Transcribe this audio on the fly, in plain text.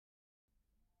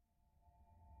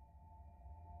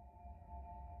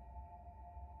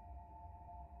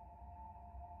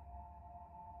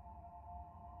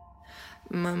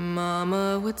My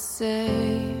mama would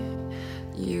say,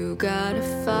 you gotta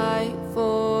fight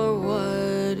for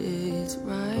what is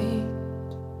right.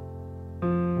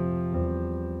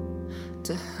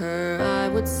 To her I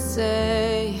would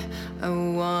say, I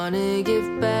wanna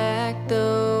give back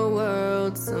the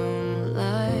world some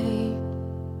light.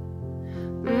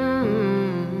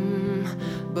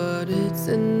 But it's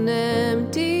an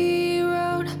empty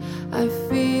road. I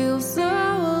feel so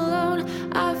alone.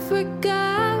 I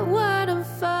forgot what I'm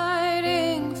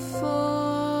fighting for.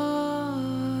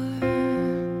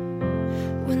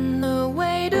 When the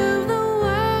weight of the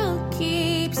world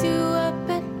keeps you up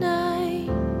at night,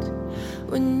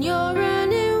 when you're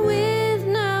running with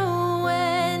no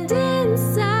end in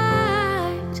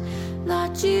sight,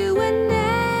 thought you would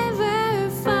never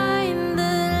find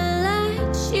the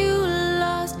light you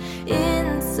lost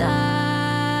inside,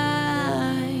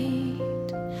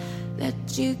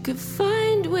 that you could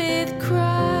find with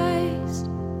Christ.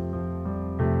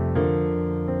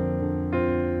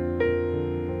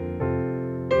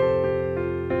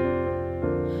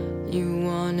 You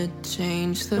wanna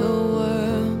change the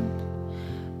world,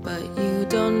 but you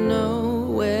don't know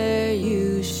where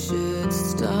you should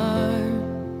start.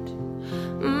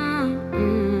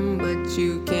 But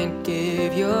you can't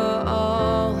give your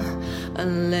all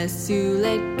unless you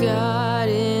let God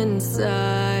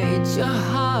inside your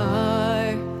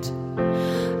heart.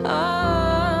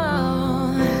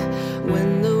 Oh,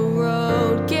 when the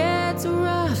road gets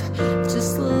rough,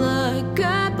 just look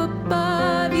up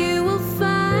above. You will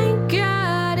find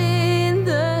God in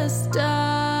the stars.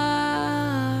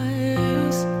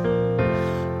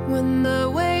 When the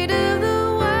weight of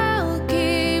the world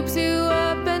keeps you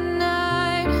up at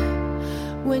night,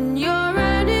 when you're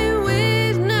running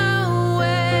with no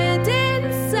end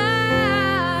in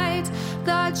sight,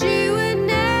 thought you would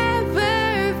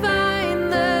never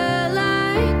find the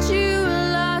light you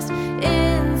lost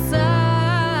inside,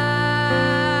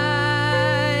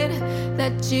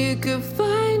 that you could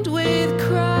find with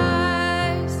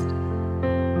Christ.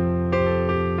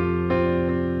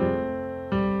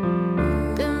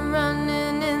 Been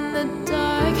running in the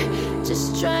dark,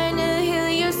 just trying to heal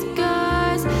your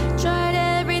scars. Tried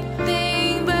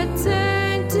everything but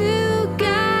turn to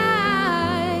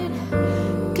God,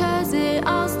 'cause it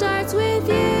all starts with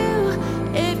you.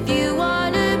 If you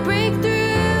wanna break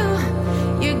through,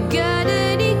 you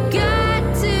gotta need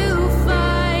God to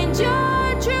find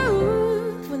your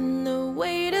truth. When the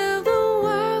weight of the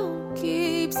world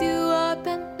keeps you up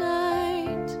at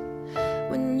night,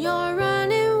 when you're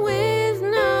running with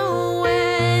no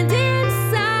end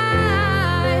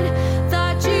inside,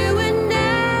 thought you would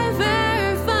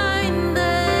never find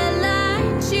the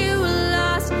light you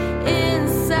lost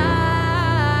inside,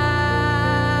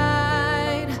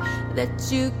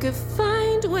 that you could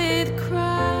find with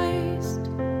Christ.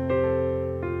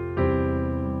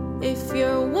 If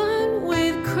you're one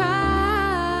with Christ.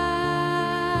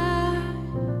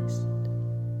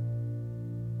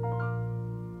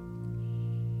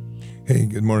 Hey,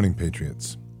 good morning,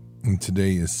 Patriots. And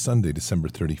today is Sunday, December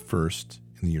 31st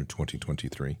in the year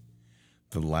 2023,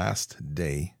 the last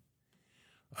day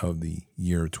of the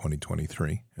year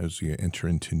 2023 as we enter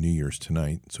into New Year's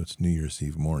tonight. So it's New Year's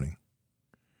Eve morning.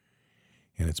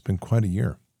 And it's been quite a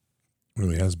year. It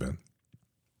really has been.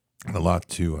 A lot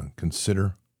to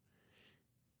consider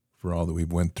for all that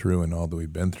we've went through and all that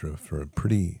we've been through, for a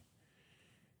pretty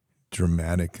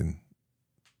dramatic and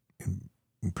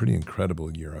pretty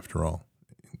incredible year after all.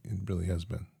 It really has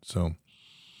been. So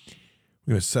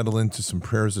we're going to settle into some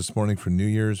prayers this morning for New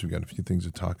Year's. We've got a few things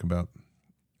to talk about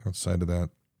outside of that.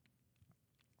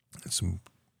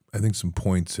 I think some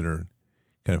points that are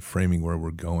kind of framing where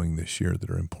we're going this year that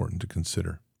are important to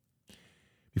consider.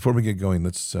 Before we get going,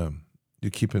 let's do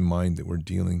keep in mind that we're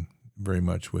dealing very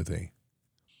much with a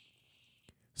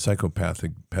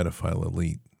psychopathic pedophile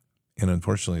elite. And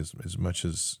unfortunately, as much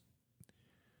as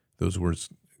those words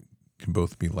can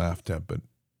both be laughed at, but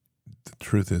the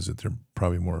truth is that they're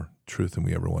probably more truth than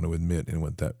we ever want to admit in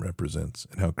what that represents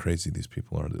and how crazy these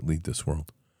people are that lead this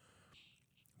world.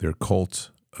 They're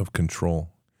cults of control.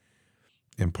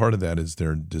 And part of that is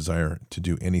their desire to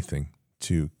do anything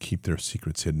to keep their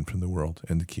secrets hidden from the world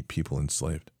and to keep people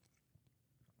enslaved.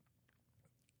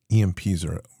 EMPs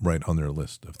are right on their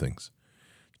list of things.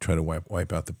 Try to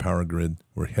wipe out the power grid.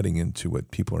 We're heading into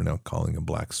what people are now calling a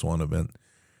black swan event,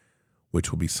 which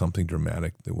will be something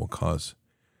dramatic that will cause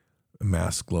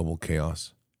mass global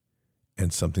chaos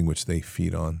and something which they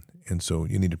feed on. And so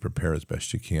you need to prepare as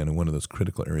best you can. And one of those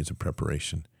critical areas of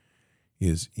preparation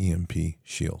is EMP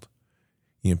Shield.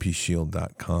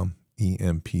 EMPshield.com.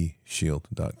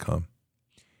 EMPshield.com.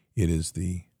 It is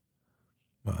the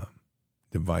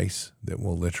device that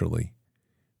will literally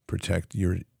protect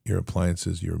your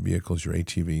appliances, your vehicles, your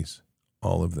ATVs,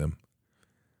 all of them,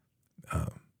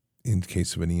 in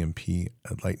case of an EMP, a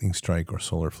lightning strike, or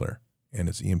solar flare. And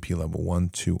it's EMP level 1,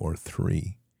 2, or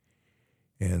 3,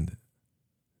 and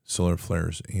solar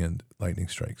flares and lightning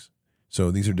strikes.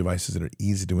 So these are devices that are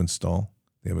easy to install.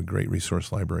 They have a great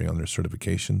resource library on their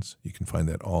certifications. You can find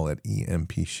that all at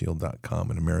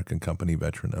empshield.com, an American company,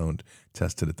 veteran-owned,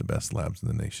 tested at the best labs in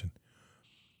the nation.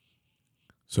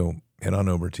 So head on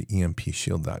over to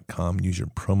empshield.com. Use your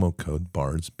promo code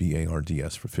BARDS,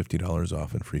 B-A-R-D-S, for $50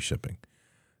 off and free shipping.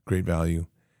 Great value,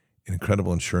 an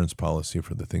incredible insurance policy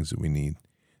for the things that we need.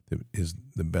 That is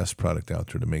the best product out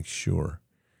there to make sure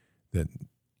that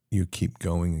you keep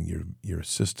going and your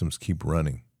systems keep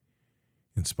running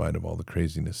in spite of all the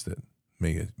craziness that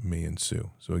may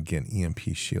ensue. So again,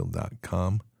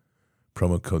 empshield.com,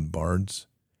 promo code BARDS,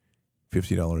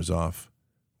 $50 off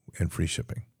and free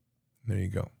shipping. There you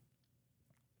go.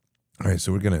 All right,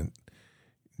 so we're going to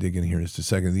dig in here in just a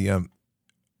second.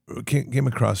 Came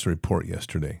across a report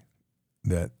yesterday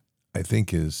that I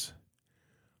think is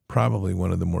probably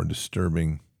one of the more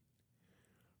disturbing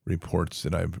reports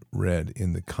that I've read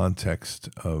in the context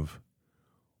of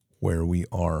where we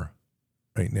are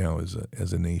right now as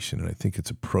a nation. And I think it's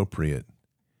appropriate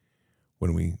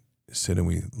when we sit and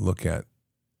we look at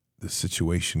the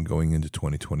situation going into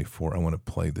 2024. I want to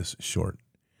play this short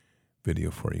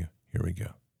video for you. Here we go.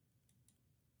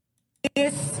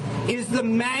 This is the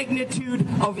magnitude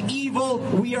of evil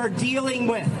we are dealing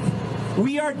with.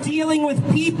 We are dealing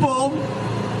with people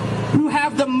who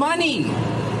have the money,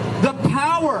 the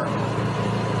power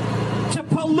to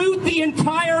pollute the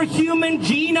entire human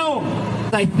genome.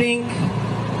 I think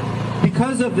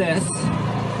because of this,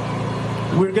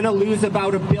 we're going to lose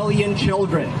about 1 billion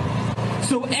children.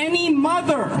 So any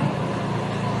mother-to-be,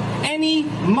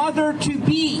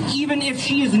 even if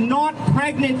she is not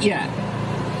pregnant yet,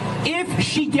 if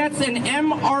she gets an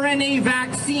mRNA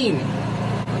vaccine,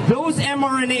 those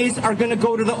mRNAs are going to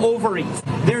go to the ovaries.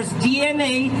 There's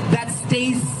DNA that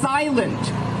stays silent,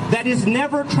 that is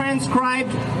never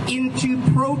transcribed into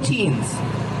proteins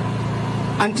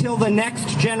until the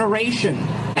next generation.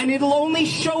 And it'll only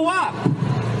show up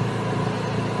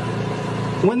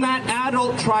when that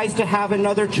adult tries to have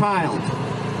another child.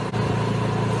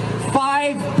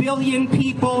 5 billion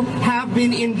people have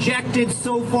been injected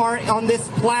so far on this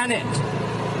planet.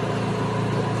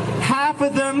 Half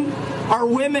of them are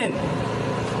women.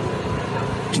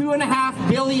 2.5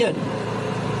 billion.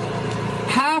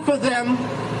 Half of them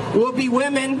will be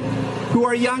women who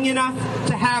are young enough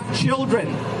to have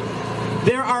children.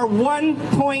 There are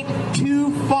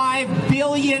 1.25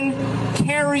 billion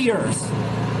carriers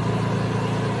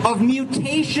of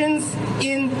mutations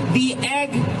in the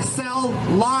egg cell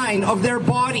line of their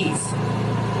bodies.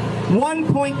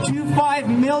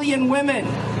 1.25 million women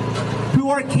who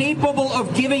are capable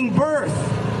of giving birth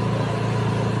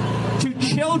to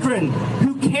children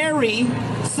who carry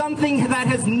something that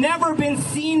has never been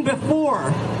seen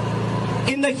before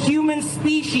in the human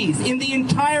species, in the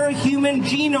entire human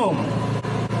genome.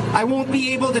 I won't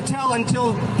be able to tell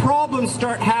until problems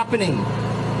start happening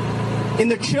in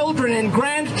the children and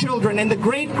grandchildren and the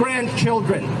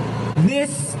great-grandchildren.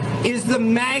 This is the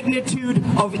magnitude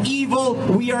of evil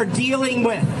we are dealing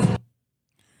with.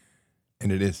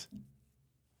 And it is.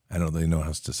 I don't really know how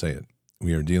else to say it.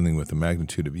 We are dealing with a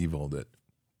magnitude of evil that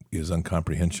is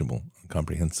incomprehensible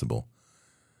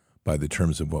by the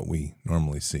terms of what we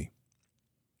normally see.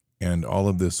 And all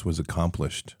of this was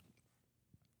accomplished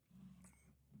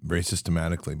very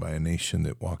systematically by a nation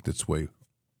that walked its way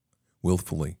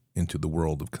willfully into the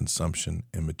world of consumption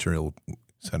and material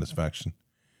satisfaction.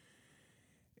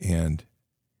 And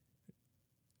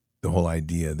the whole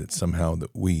idea that somehow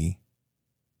that we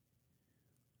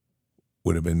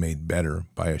would have been made better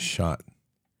by a shot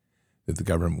that the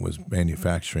government was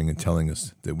manufacturing and telling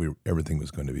us that everything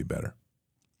was going to be better.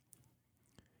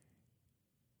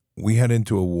 We head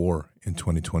into a war in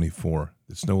 2024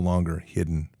 that's no longer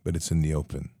hidden, but it's in the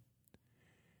open.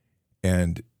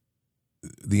 And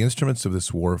the instruments of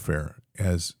this warfare,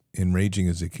 as enraging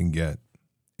as it can get,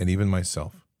 and even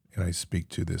myself, and I speak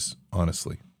to this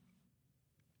honestly,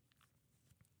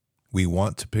 we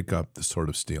want to pick up the sword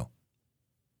of steel.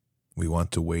 We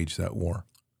want to wage that war.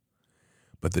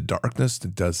 But the darkness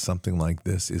that does something like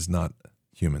this is not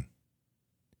human.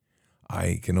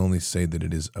 I can only say that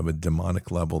it is of a demonic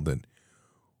level that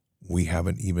we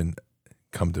haven't even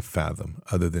come to fathom,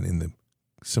 other than in the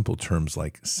simple terms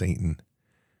like Satan,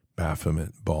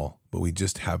 Baphomet, Baal. But we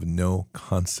just have no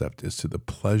concept as to the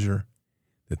pleasure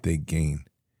that they gain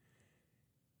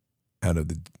out of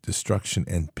the destruction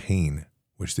and pain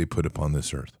which they put upon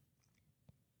this earth.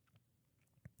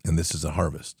 And this is a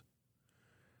harvest.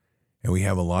 And we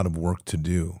have a lot of work to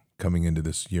do coming into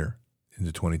this year,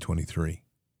 into 2023,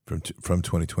 from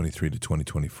 2023 to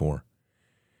 2024,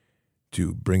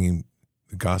 to bringing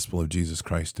the gospel of Jesus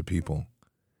Christ to people,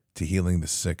 to healing the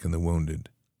sick and the wounded,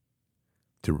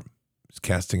 to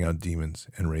casting out demons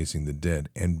and raising the dead,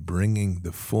 and bringing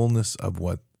the fullness of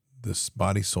what this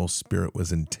body, soul, spirit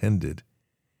was intended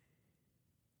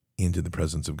into the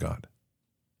presence of God.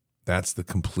 That's the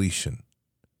completion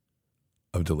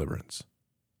of deliverance.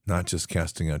 Not just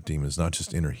casting out demons, not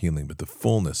just inner healing, but the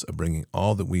fullness of bringing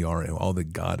all that we are and all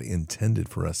that God intended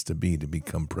for us to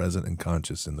become present and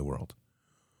conscious in the world.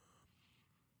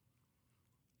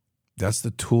 That's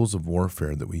the tools of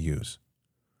warfare that we use.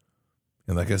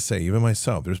 And like I say, even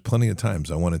myself, there's plenty of times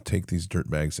I want to take these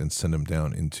dirt bags and send them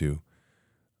down into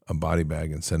a body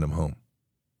bag and send them home.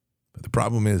 But the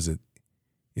problem is that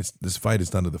this fight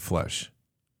is not of the flesh.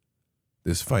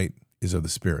 This fight is of the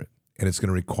spirit. And it's going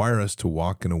to require us to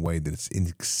walk in a way that is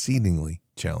exceedingly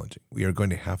challenging. We are going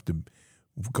to have to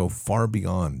go far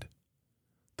beyond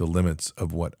the limits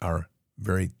of what our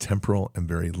very temporal and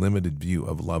very limited view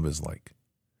of love is like.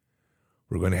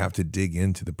 We're going to have to dig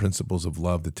into the principles of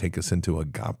love that take us into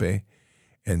agape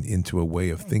and into a way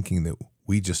of thinking that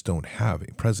we just don't have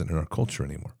present in our culture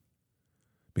anymore.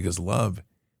 Because love,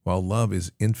 while love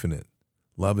is infinite,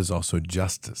 love is also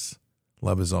justice.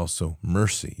 Love is also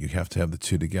mercy. You have to have the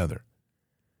two together.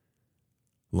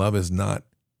 Love is not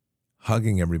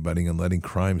hugging everybody and letting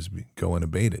crimes go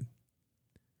unabated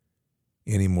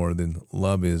any more than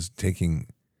love is taking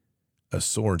a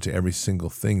sword to every single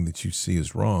thing that you see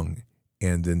is wrong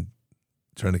and then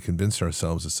trying to convince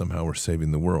ourselves that somehow we're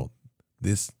saving the world.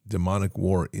 This demonic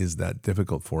war is that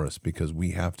difficult for us because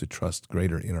we have to trust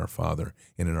greater in our Father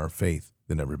and in our faith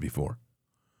than ever before.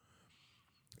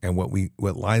 And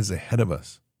what lies ahead of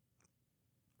us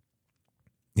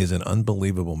is an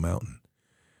unbelievable mountain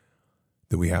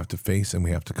that we have to face and we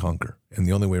have to conquer. And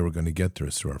the only way we're going to get there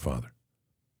is through our Father.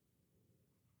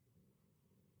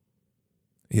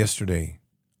 Yesterday,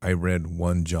 I read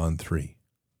 1 John 3.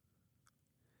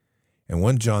 And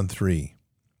 1 John 3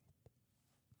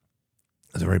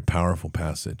 is a very powerful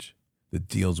passage that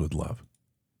deals with love.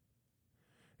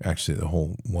 Actually, the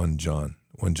whole 1 John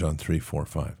 3, 4,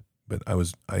 5. But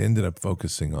I ended up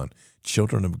focusing on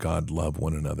children of God love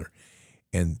one another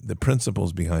and the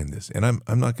principles behind this. And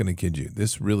I'm not going to kid you.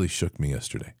 This really shook me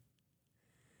yesterday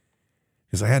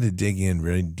because I had to dig in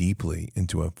very deeply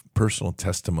into a personal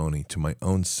testimony to my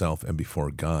own self and before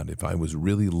God if I was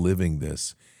really living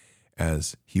this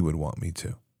as he would want me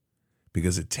to.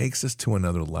 Because it takes us to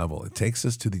another level. It takes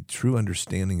us to the true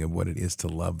understanding of what it is to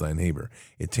love thy neighbor.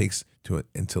 It takes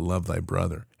to love thy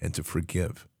brother and to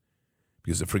forgive.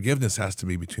 Because the forgiveness has to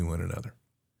be between one another.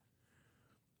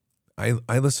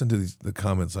 I listened to the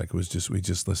comments like we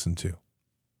just listened to.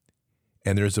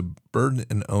 And there's a burden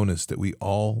and onus that we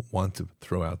all want to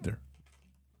throw out there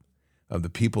of the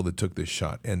people that took this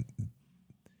shot. And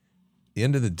at the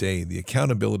end of the day, the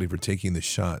accountability for taking the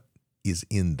shot is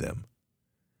in them.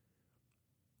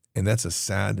 And that's a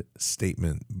sad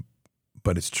statement,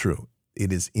 but it's true.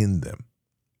 It is in them.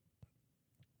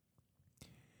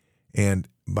 And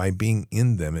by being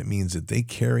in them, it means that they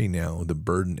carry now the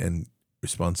burden and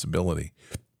responsibility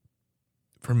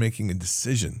for making a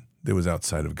decision that was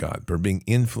outside of God, for being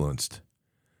influenced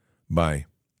by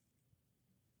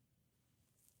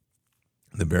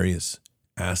the various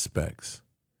aspects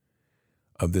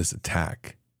of this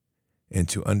attack, and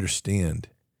to understand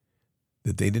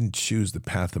that they didn't choose the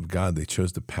path of God, they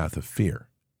chose the path of fear.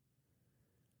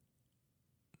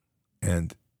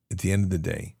 And at the end of the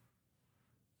day,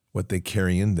 what they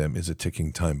carry in them is a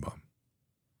ticking time bomb.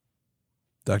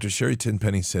 Dr. Sherry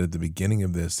Tenpenny said at the beginning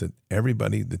of this that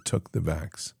everybody that took the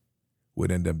vax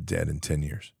would end up dead in 10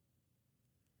 years.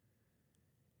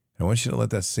 I want you to let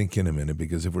that sink in a minute,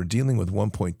 because if we're dealing with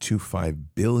 1.25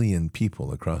 billion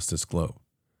people across this globe,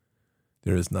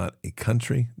 there is not a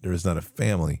country, there is not a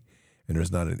family, and there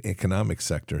is not an economic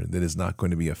sector that is not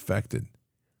going to be affected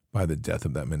by the death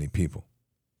of that many people.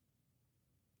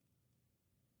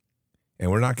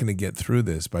 And we're not going to get through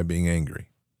this by being angry.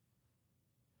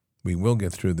 We will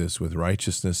get through this with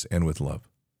righteousness and with love.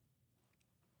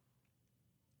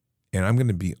 And I'm going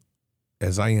to be,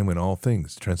 as I am in all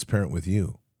things, transparent with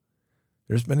you.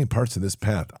 There's many parts of this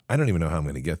path I don't even know how I'm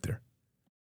going to get there.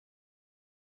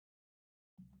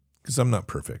 Because I'm not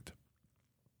perfect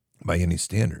by any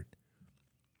standard.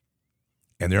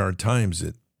 And there are times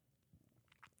that,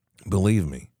 believe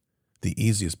me, the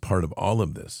easiest part of all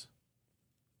of this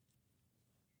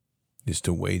is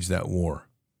to wage that war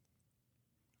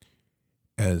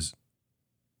as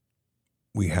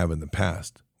we have in the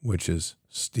past, which is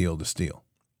steel to steel.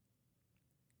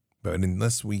 But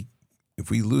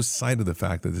if we lose sight of the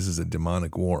fact that this is a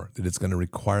demonic war, that it's going to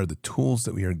require the tools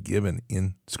that we are given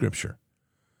in Scripture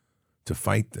to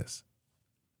fight this,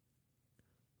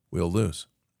 we'll lose.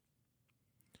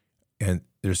 And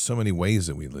there's so many ways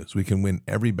that we lose. We can win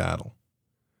every battle.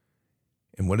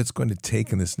 And what it's going to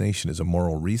take in this nation is a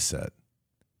moral reset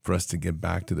for us to get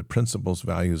back to the principles,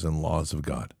 values, and laws of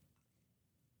God.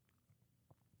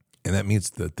 And that means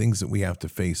the things that we have to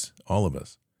face, all of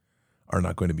us, are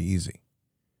not going to be easy.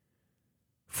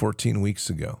 14 weeks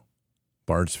ago,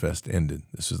 Bard's Fest ended.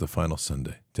 This is the final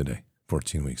Sunday today,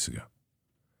 14 weeks ago.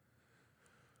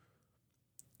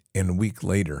 And a week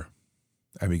later,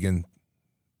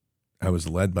 I was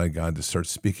led by God to start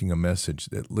speaking a message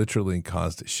that literally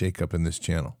caused a shakeup in this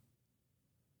channel.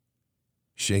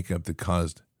 Shakeup that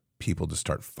caused people to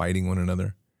start fighting one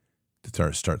another,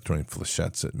 to start throwing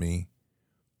flechettes at me,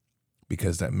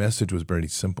 because that message was very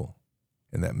simple.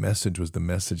 And that message was the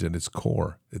message at its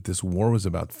core, that this war was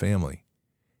about family.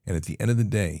 And at the end of the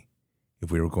day,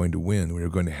 if we were going to win, we were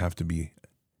going to have to be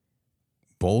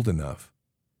bold enough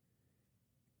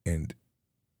and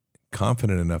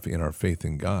confident enough in our faith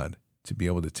in God to be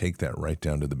able to take that right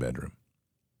down to the bedroom.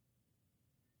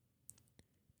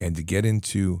 And to get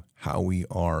into how we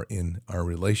are in our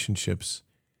relationships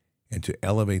and to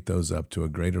elevate those up to a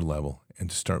greater level and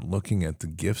to start looking at the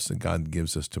gifts that God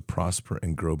gives us to prosper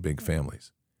and grow big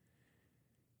families.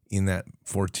 In that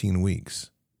 14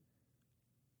 weeks,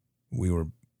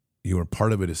 you were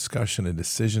part of a discussion, a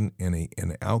decision, and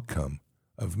an outcome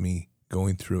of me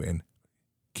going through and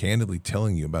candidly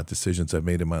telling you about decisions I've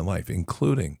made in my life,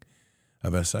 including a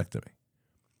vasectomy,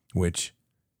 which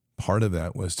part of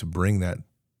that was to bring that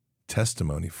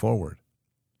testimony forward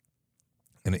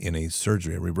in a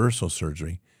surgery, a reversal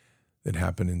surgery that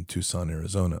happened in Tucson,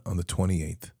 Arizona on the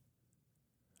 28th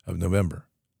of November.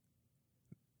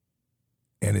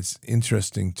 And it's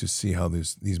interesting to see how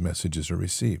these messages are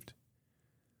received.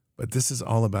 But this is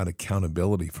all about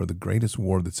accountability for the greatest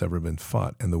war that's ever been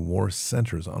fought. And the war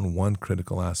centers on one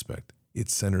critical aspect. It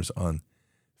centers on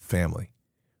family,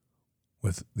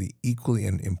 with the equally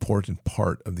and important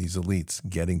part of these elites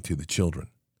getting to the children.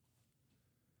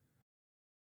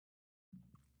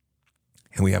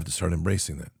 And we have to start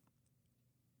embracing that.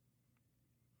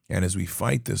 And as we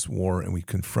fight this war and we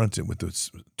confront it with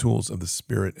the tools of the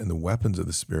Spirit and the weapons of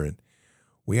the Spirit,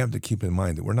 we have to keep in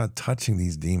mind that we're not touching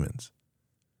these demons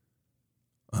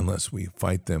unless we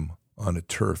fight them on a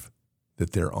turf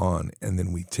that they're on, and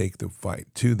then we take the fight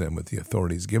to them with the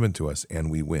authorities given to us,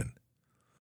 and we win.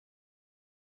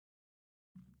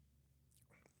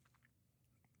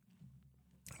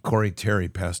 Corey Terry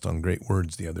passed on great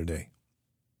words the other day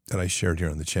that I shared here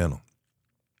on the channel.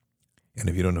 And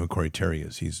if you don't know who Corey Terry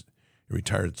is, he's a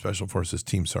retired Special Forces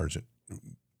team sergeant,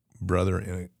 brother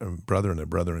and a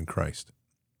brother in Christ.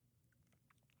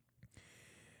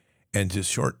 And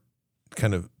to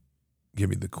kind of give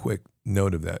you the quick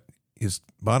note of that, his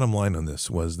bottom line on this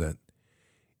was that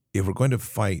if we're going to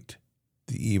fight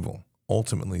the evil,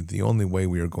 ultimately the only way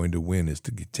we are going to win is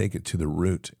to take it to the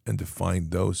root and to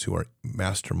find those who are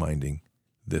masterminding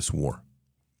this war.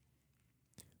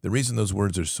 The reason those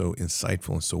words are so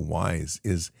insightful and so wise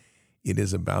is it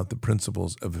is about the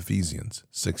principles of Ephesians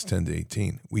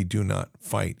 6:10-18. We do not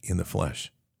fight in the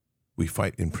flesh. We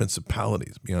fight in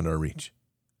principalities beyond our reach.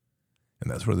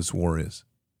 And that's where this war is.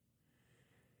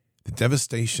 The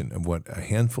devastation of what a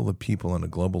handful of people on a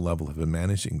global level have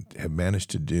managed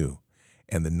to do,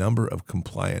 and the number of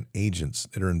compliant agents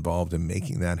that are involved in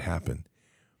making that happen,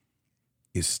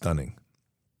 is stunning.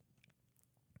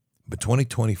 But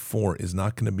 2024 is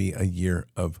not going to be a year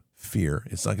of fear.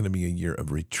 It's not going to be a year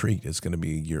of retreat. It's going to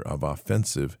be a year of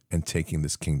offensive and taking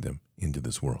this kingdom into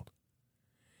this world.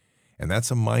 And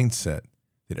that's a mindset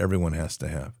that everyone has to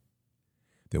have,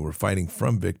 that we're fighting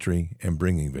from victory and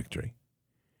bringing victory.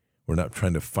 We're not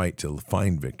trying to fight to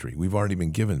find victory. We've already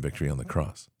been given victory on the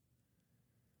cross.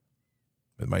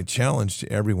 But my challenge to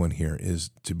everyone here is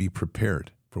to be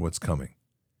prepared for what's coming.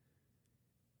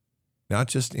 Not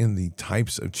just in the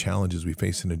types of challenges we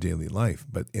face in a daily life,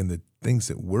 but in the things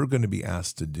that we're going to be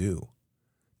asked to do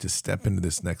to step into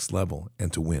this next level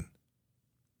and to win.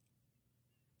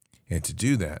 And to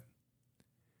do that,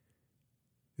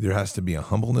 there has to be a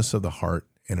humbleness of the heart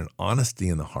and an honesty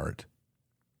in the heart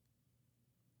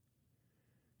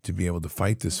to be able to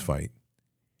fight this fight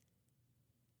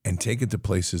and take it to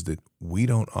places that we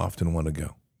don't often want to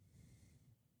go.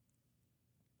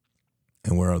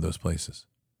 And where are those places?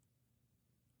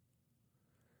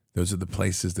 Those are the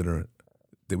places that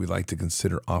we like to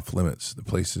consider off limits, the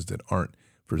places that aren't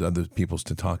for other peoples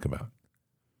to talk about.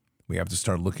 We have to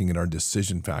start looking at our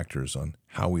decision factors on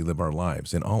how we live our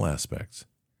lives in all aspects.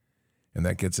 And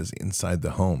that gets us inside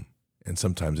the home. And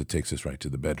sometimes it takes us right to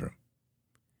the bedroom.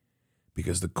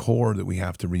 Because the core that we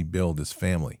have to rebuild is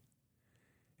family.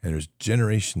 And there's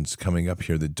generations coming up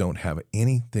here that don't have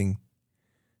anything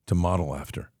to model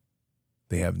after.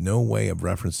 They have no way of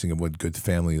referencing of what good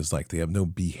family is like. They have no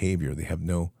behavior. They have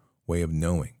no way of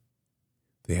knowing.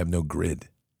 They have no grid.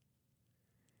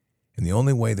 And the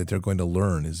only way that they're going to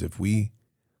learn is if we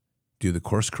do the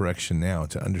course correction now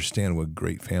to understand what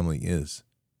great family is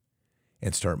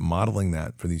and start modeling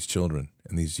that for these children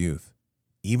and these youth,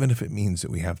 even if it means that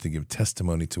we have to give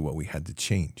testimony to what we had to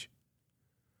change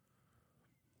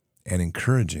and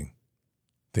encouraging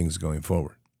things going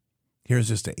forward. Here's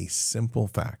just a simple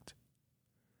fact.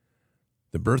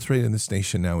 The birth rate in this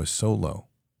nation now is so low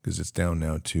because it's down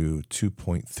now to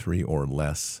 2.3 or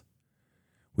less.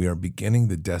 We are beginning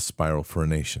the death spiral for a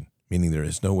nation, meaning there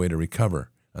is no way to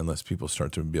recover unless people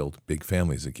start to build big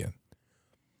families again.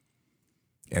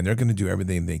 And they're going to do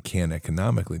everything they can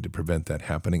economically to prevent that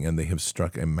happening, and they have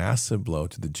struck a massive blow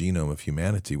to the genome of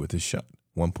humanity with this shot.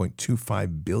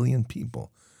 1.25 billion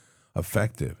people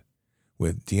effective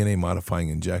with DNA-modifying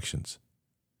injections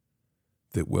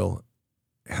that will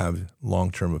have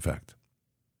long-term effect.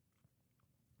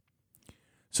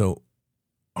 So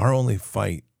our only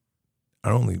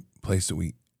place that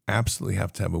we absolutely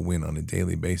have to have a win on a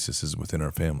daily basis is within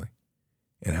our family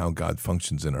and how God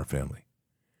functions in our family.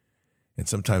 And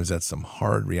sometimes that's some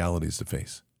hard realities to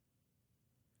face.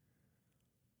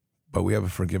 But we have a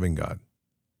forgiving God,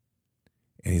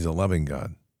 and he's a loving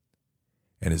God.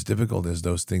 And as difficult as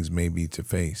those things may be to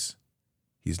face,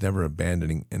 he's never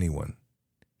abandoning anyone.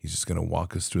 He's just going to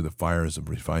walk us through the fires of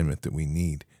refinement that we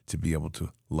need to be able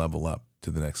to level up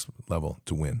to the next level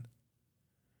to win.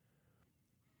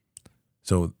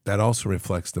 So that also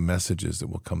reflects the messages that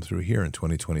will come through here in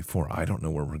 2024. I don't know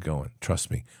where we're going.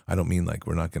 Trust me. I don't mean like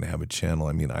we're not going to have a channel.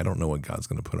 I mean, I don't know what God's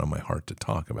going to put on my heart to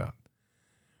talk about.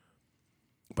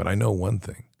 But I know one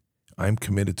thing. I'm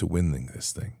committed to winning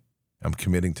this thing. I'm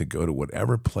committing to go to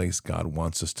whatever place God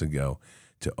wants us to go,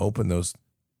 to open those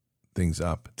things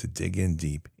up, to dig in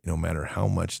deep, no matter how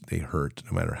much they hurt,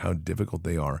 no matter how difficult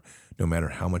they are, no matter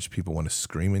how much people want to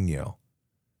scream and yell.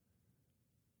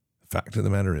 The fact of the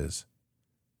matter is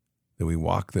that we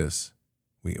walk this,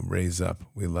 we raise up,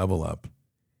 we level up,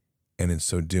 and in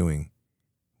so doing,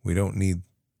 we don't need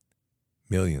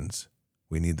millions.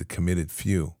 We need the committed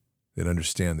few that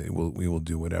understand that we will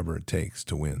do whatever it takes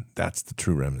to win. That's the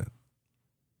true remnant.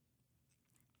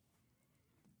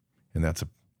 And that's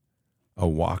a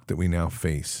walk that we now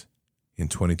face in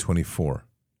 2024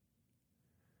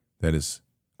 that is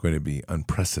going to be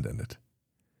unprecedented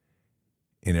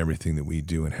in everything that we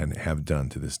do and have done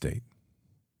to this date.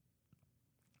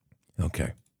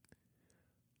 Okay.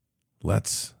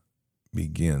 Let's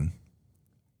begin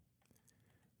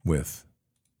with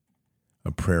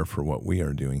a prayer for what we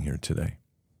are doing here today.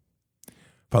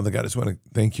 Father God, I just want to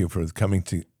thank you for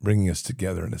bringing us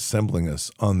together and assembling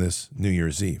us on this New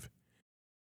Year's Eve.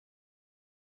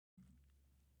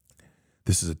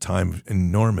 This is a time of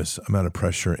enormous amount of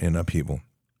pressure and upheaval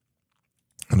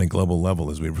on a global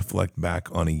level as we reflect back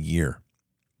on a year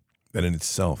that in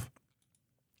itself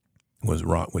was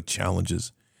wrought with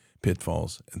challenges,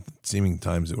 pitfalls, and seeming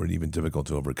times that were even difficult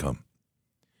to overcome.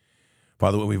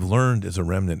 Father, what we've learned as a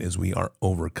remnant is we are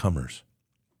overcomers,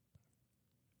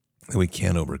 that we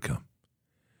can overcome,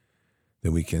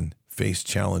 that we can face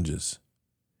challenges,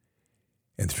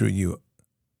 and through you,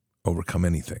 overcome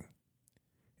anything.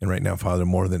 And right now, Father,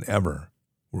 more than ever,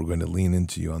 we're going to lean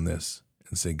into you on this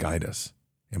and say, guide us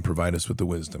and provide us with the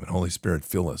wisdom. And Holy Spirit,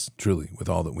 fill us truly with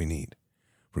all that we need.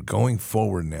 For going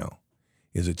forward now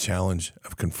is a challenge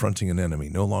of confronting an enemy,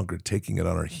 no longer taking it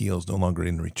on our heels, no longer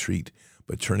in retreat,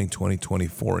 but turning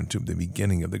 2024 into the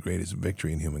beginning of the greatest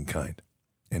victory in humankind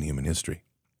and human history.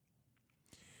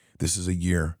 This is a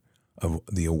year of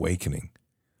the awakening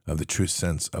of the true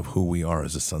sense of who we are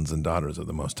as the sons and daughters of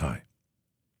the Most High.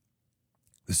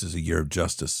 This is a year of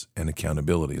justice and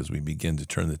accountability as we begin to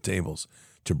turn the tables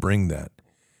to bring that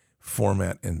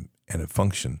format and a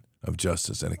function of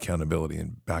justice and accountability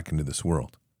and back into this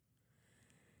world.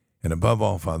 And above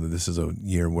all, Father, this is a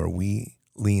year where we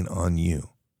lean on you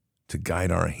to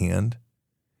guide our hand,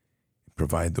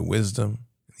 provide the wisdom,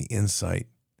 the insight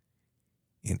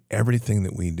in everything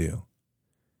that we do,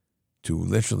 to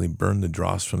literally burn the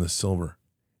dross from the silver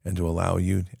and to allow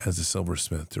you as the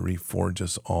silversmith to reforge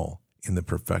us all in the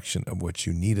perfection of what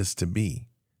you need us to be,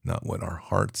 not what our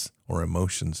hearts or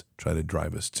emotions try to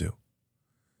drive us to.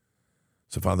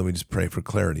 So, Father, we just pray for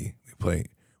clarity.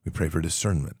 We pray for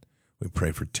discernment. We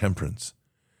pray for temperance.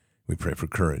 We pray for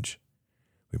courage.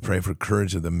 We pray for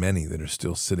courage of the many that are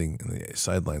still sitting in the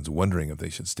sidelines wondering if they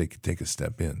should take a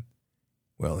step in.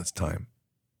 Well, it's time.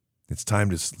 It's time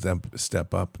to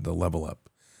step up and to level up.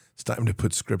 It's time to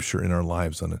put Scripture in our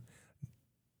lives on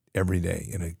every day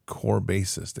in a core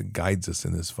basis that guides us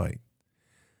in this fight.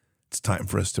 It's time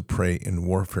for us to pray in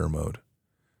warfare mode,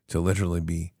 to literally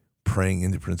be praying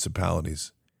into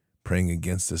principalities, praying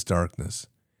against this darkness,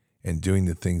 and doing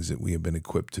the things that we have been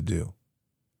equipped to do.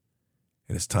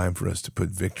 And it's time for us to put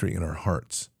victory in our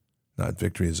hearts, not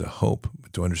victory as a hope,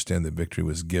 but to understand that victory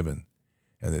was given,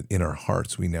 and that in our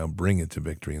hearts we now bring it to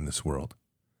victory in this world.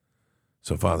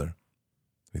 So, Father,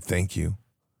 we thank you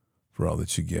for all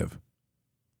that you give.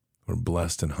 We're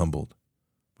blessed and humbled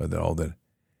by all that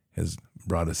has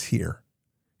brought us here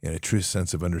in a true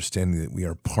sense of understanding that we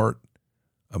are part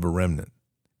of a remnant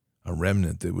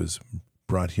that was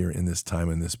brought here in this time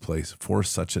and this place for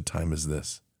such a time as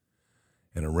this,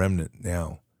 and a remnant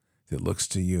now that looks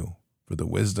to you for the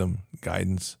wisdom,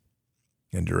 guidance,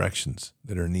 and directions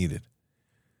that are needed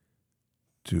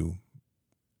to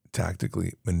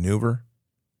tactically maneuver,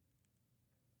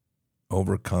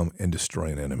 overcome, and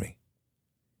destroy an enemy,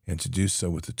 and to do so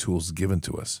with the tools given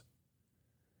to us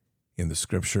in the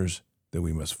Scriptures that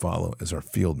we must follow as our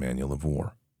field manual of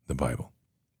war, the Bible.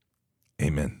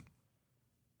 Amen.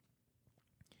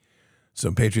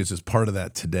 So, Patriots, as part of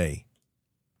that today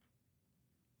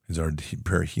is our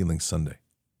Prayer Healing Sunday.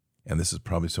 And this is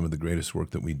probably some of the greatest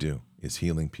work that we do, is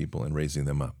healing people and raising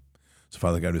them up. So,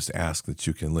 Father God, I just ask that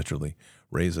you can literally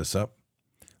raise us up,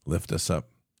 lift us up,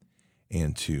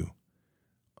 and to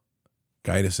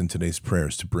guide us in today's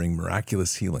prayers to bring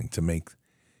miraculous healing, to make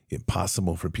it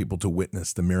possible for people to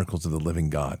witness the miracles of the living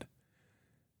God,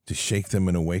 to shake them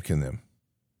and awaken them,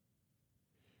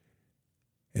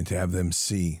 and to have them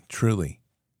see truly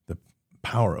the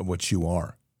power of what you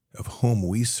are, of whom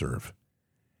we serve,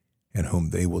 and whom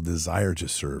they will desire to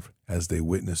serve as they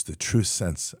witness the true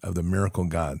sense of the miracle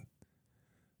God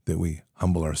that we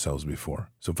humble ourselves before.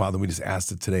 So, Father, we just ask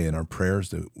that today in our prayers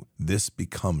that this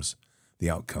becomes the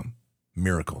outcome.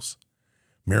 Miracles.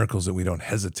 Miracles that we don't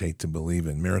hesitate to believe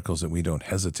in. Miracles that we don't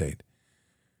hesitate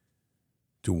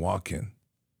to walk in.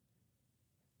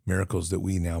 Miracles that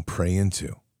we now pray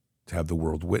into to have the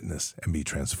world witness and be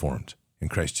transformed. In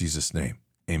Christ Jesus' name,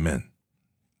 amen.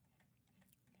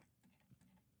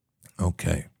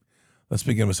 Okay, let's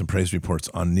begin with some praise reports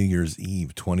on New Year's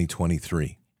Eve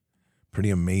 2023. Pretty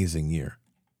amazing year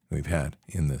we've had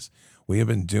in this. We have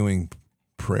been doing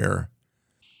prayer.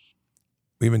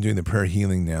 We've been doing the prayer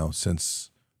healing now since,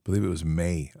 I believe it was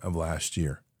May of last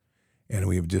year. And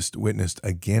we have just witnessed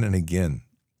again and again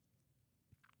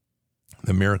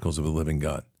the miracles of the living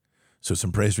God. So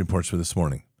some praise reports for this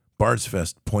morning. Bards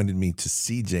Fest pointed me to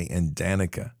CJ and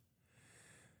Danica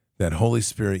that Holy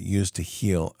Spirit used to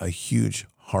heal a huge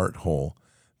heart hole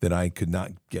that I could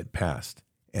not get past.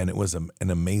 And it was an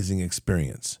amazing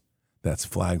experience. That's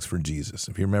Flags for Jesus.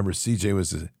 If you remember, CJ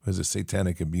was a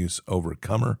satanic abuse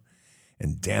overcomer,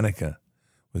 and Danica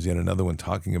was yet another one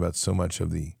talking about so much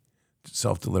of the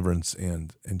self-deliverance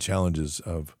and challenges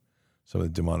of some of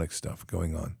the demonic stuff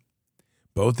going on.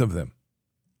 Both of them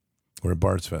were at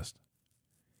Bards Fest.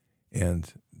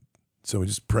 And so we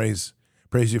just praise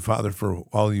you, Father, for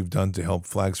all you've done to help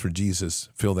Flags for Jesus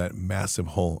fill that massive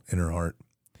hole in her heart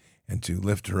and to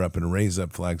lift her up and raise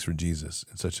up Flags for Jesus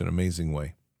in such an amazing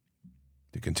way,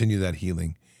 to continue that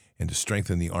healing and to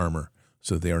strengthen the armor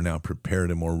so they are now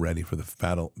prepared and more ready for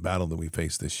the battle that we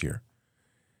face this year.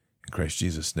 In Christ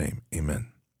Jesus' name,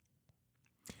 amen.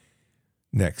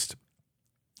 Next,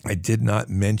 I did not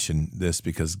mention this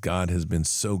because God has been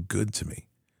so good to me,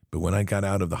 but when I got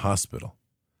out of the hospital,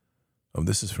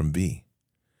 this is from V.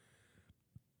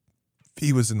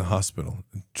 V was in the hospital,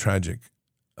 tragic.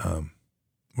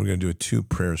 We're going to do 2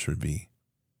 prayers for V.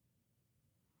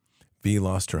 V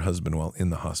lost her husband while in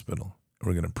the hospital.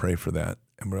 We're going to pray for that,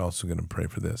 and we're also going to pray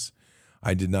for this.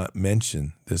 I did not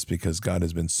mention this because God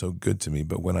has been so good to me,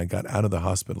 but when I got out of the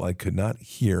hospital, I could not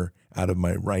hear out of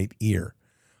my right ear.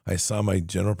 I saw my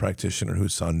general practitioner who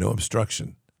saw no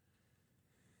obstruction.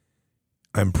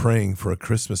 I'm praying for a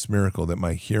Christmas miracle that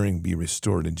my hearing be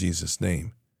restored in Jesus'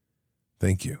 name.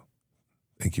 Thank you.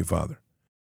 Thank you, Father.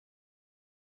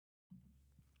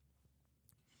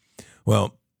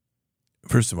 Well,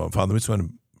 first of all, Father, we just want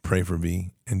to pray for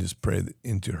V and just pray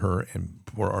into her and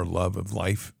pour our love of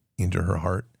life into her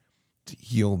heart to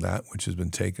heal that which has been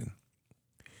taken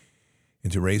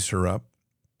and to raise her up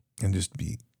and just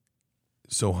be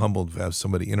so humbled to have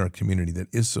somebody in our community that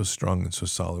is so strong and so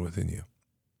solid within you.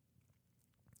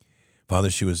 Father,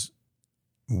 she was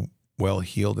well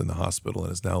healed in the hospital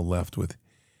and is now left with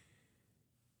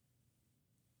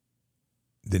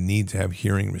the need to have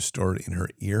hearing restored in her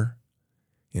ear,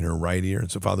 in her right ear.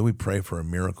 And so, Father, we pray for a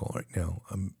miracle right now,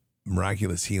 a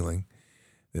miraculous healing,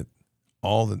 that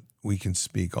all that we can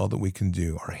speak, all that we can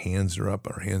do, our hands are up,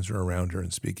 our hands are around her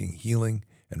and speaking healing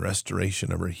and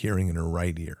restoration of her hearing in her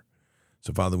right ear.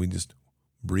 So, Father, we just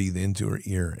breathe into her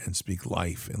ear and speak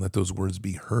life, and let those words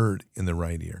be heard in the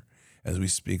right ear as we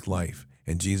speak life.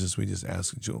 And Jesus, we just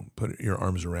ask that you'll put your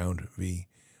arms around V,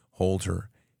 hold her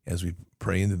as we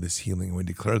pray into this healing, and we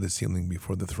declare this healing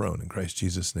before the throne. In Christ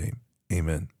Jesus' name,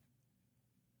 amen.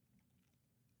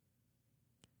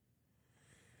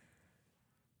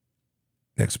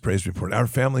 Next praise report. Our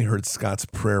family heard Scott's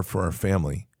prayer for our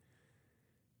family.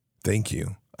 Thank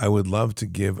you. I would love to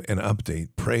give an update.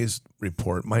 Praise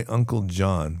report. My Uncle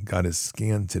John got his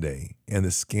scan today, and the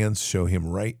scans show him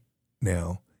right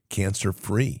now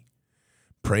cancer-free.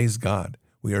 Praise God.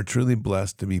 We are truly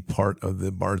blessed to be part of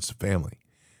the Bards family.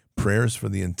 Prayers for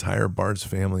the entire Bards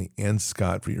family and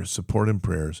Scott for your support and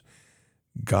prayers.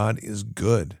 God is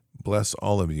good. Bless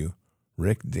all of you.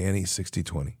 Rick Danny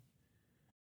 6020.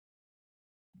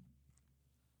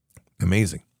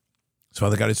 Amazing. So,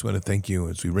 Father God, I just want to thank you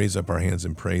as we raise up our hands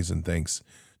in praise and thanks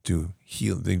to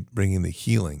bringing the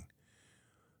healing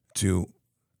to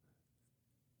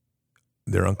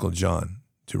their Uncle John,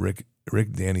 to Rick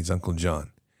Danny's Uncle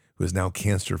John, who is now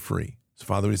cancer-free. So,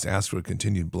 Father, we just ask for a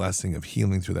continued blessing of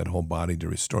healing through that whole body to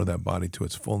restore that body to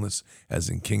its fullness as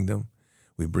in kingdom.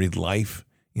 We breathe life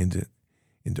into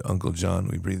Uncle John.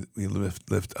 We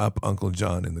lift up Uncle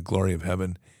John in the glory of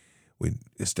heaven. We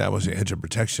establish a hedge of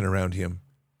protection around him.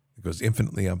 It goes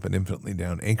infinitely up and infinitely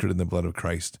down, anchored in the blood of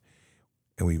Christ.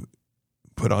 And we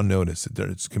put on notice that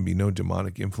there can be no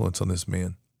demonic influence on this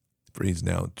man, for he's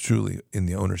now truly in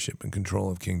the ownership and control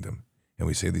of kingdom. And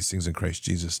we say these things in Christ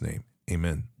Jesus' name.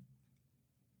 Amen.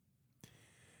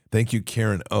 Thank you,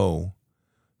 Karen O.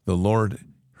 The Lord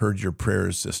heard your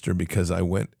prayers, sister, because I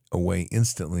went away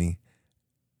instantly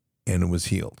and was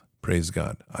healed. Praise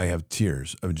God. I have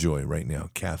tears of joy right now.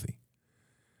 Kathy.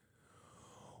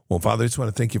 Well, Father, I just want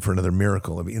to thank you for another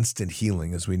miracle of instant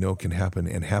healing, as we know can happen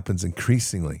and happens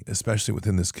increasingly, especially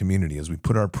within this community, as we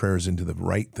put our prayers into the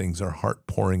right things, our heart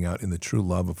pouring out in the true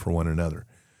love for one another.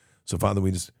 So, Father,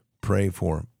 we just pray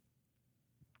for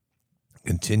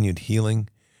continued healing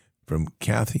for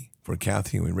Kathy,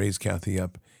 and we raise Kathy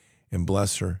up and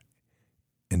bless her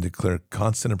and declare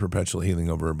constant and perpetual healing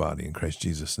over her body in Christ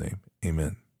Jesus' name.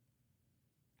 Amen.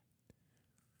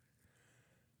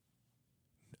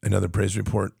 Another praise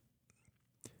report.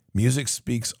 Music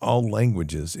speaks all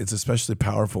languages. It's especially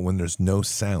powerful when there's no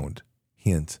sound.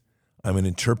 Hint, I'm an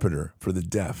interpreter for the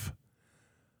deaf.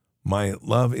 My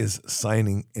love is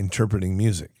interpreting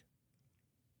music.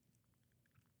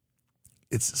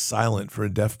 It's silent for a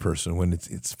deaf person when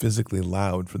it's physically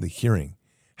loud for the hearing.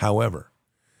 However,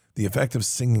 the effect of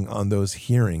singing on those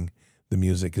hearing the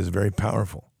music is very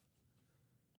powerful.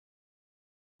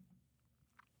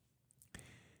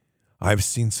 I've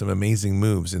seen some amazing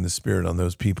moves in the spirit on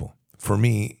those people. For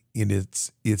me,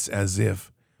 it's as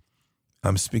if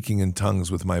I'm speaking in tongues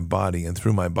with my body and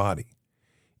through my body,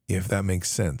 if that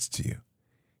makes sense to you.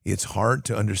 It's hard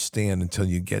to understand until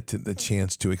you get to the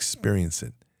chance to experience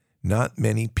it. Not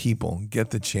many people get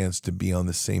the chance to be in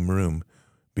the same room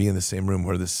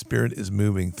where the Spirit is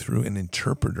moving through an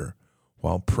interpreter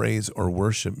while praise or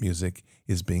worship music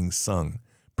is being sung.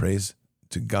 Praise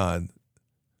to God,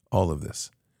 all of this.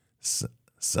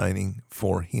 Signing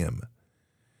for him.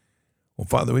 Well,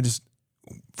 Father, we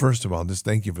first of all,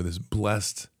 thank you for this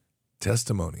blessed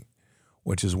testimony,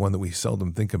 which is one that we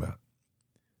seldom think about,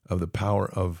 of the power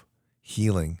of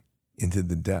healing into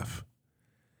the deaf.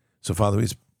 So, Father, we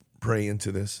just pray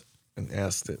into this and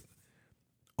ask that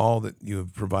all that you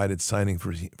have provided signing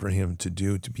for him to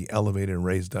do, to be elevated and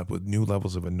raised up with new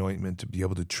levels of anointment, to be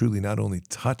able to truly not only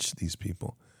touch these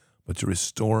people, but to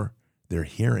restore their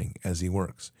hearing as he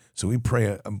works. So we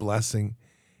pray a blessing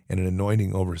and an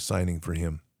anointing over signing for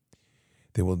him.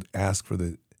 They will ask for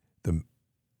the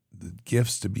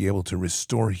gifts to be able to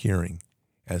restore hearing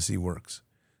as he works.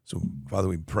 So, Father,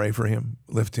 we pray for him,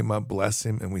 lift him up, bless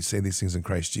him, and we say these things in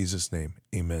Christ Jesus' name.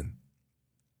 Amen.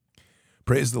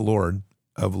 Praise the Lord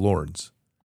of Lords.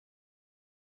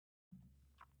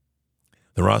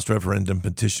 The Ross referendum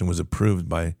petition was approved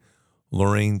by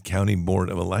Lorain County Board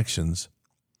of Elections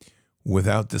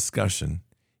without discussion.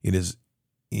 It is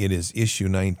issue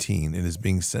 19. It is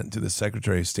being sent to the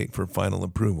Secretary of State for final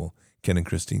approval, Ken and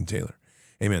Christine Taylor.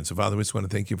 Amen. So, Father, we just want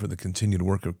to thank you for the continued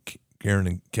work of Karen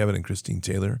and Kevin and Christine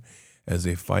Taylor as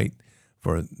they fight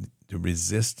to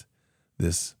resist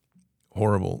this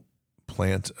horrible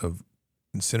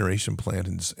incineration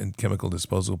plant and chemical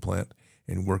disposal plant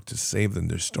and work to save them,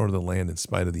 to restore the land in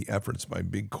spite of the efforts by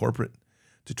big corporate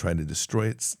to try to destroy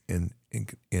it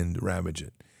and ravage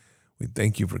it. We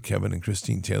thank you for Kevin and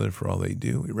Christine Taylor for all they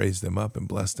do. We raise them up and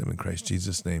bless them in Christ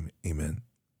Jesus' name. Amen.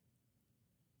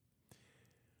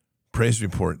 Praise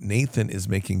report. Nathan is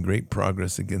making great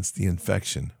progress against the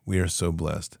infection. We are so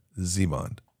blessed.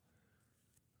 Zebond.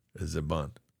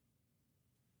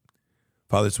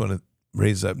 Father, I just want to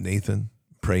raise up Nathan,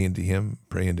 pray into him,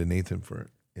 pray into Nathan for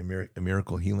a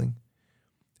miracle healing,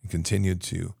 and continue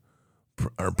to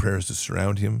our prayers to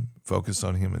surround him, focus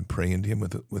on him, and pray into him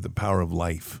with the power of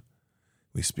life.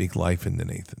 We speak life into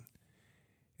Nathan.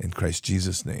 In Christ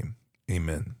Jesus' name,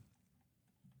 amen.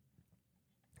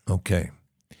 Okay.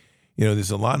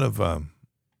 There's a lot of, I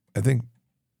think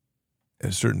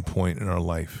at a certain point in our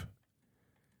life,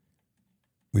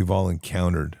 we've all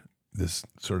encountered this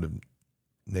sort of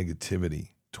negativity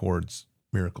towards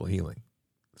miracle healing.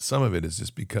 Some of it is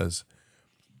just because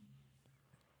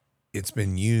it's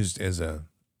been used as a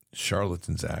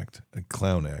charlatan's act, a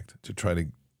clown act, to try to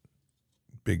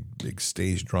big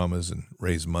stage dramas and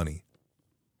raise money.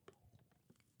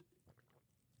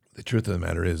 The truth of the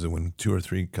matter is that when two or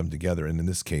three come together, and in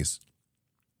this case,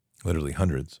 literally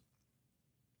hundreds,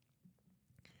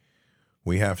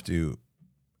 we have to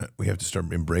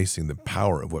start embracing the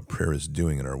power of what prayer is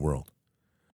doing in our world.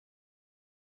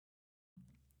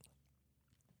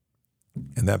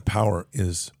 And that power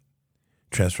is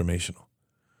transformational.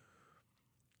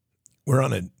 We're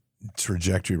on a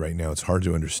trajectory right now. It's hard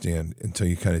to understand until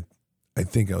you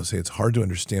it's hard to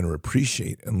understand or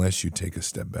appreciate unless you take a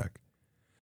step back.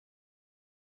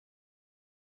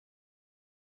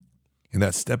 And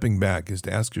that stepping back is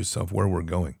to ask yourself where we're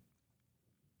going.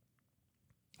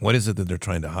 What is it that they're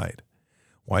trying to hide?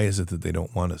 Why is it that they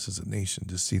don't want us as a nation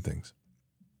to see things?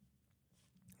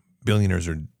 Billionaires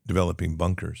are developing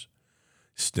bunkers,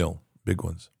 still, big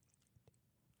ones.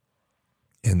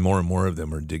 And more of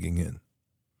them are digging in.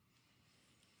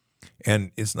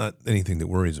 And it's not anything that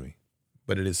worries me,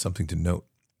 but it is something to note.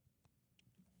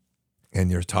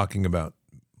 And you're talking about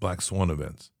black swan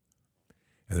events.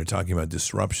 And they're talking about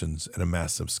disruptions at a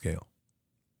massive scale.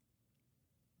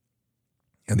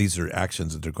 And these are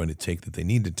actions that they're going to take that they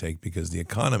need to take because the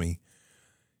economy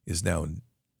is now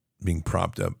being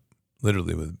propped up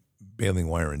literally with baling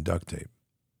wire and duct tape.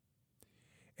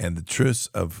 And the truths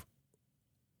of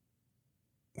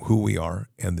who we are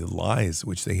and the lies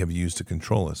which they have used to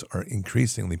control us are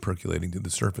increasingly percolating to the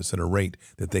surface at a rate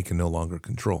that they can no longer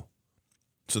control.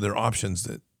 So their options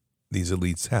that these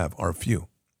elites have are few.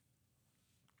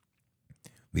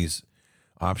 These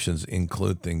options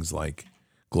include things like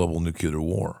global nuclear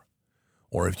war,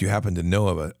 or if you happen to know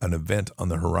of an event on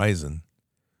the horizon,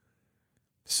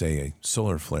 say a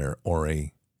solar flare or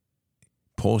a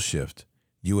pole shift,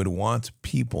 you would want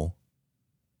people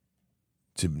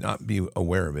to not be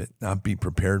aware of it, not be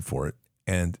prepared for it,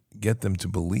 and get them to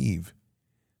believe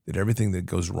that everything that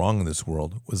goes wrong in this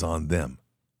world was on them.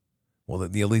 Well,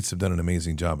 the elites have done an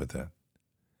amazing job at that.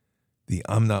 The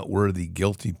I'm not worthy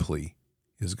guilty plea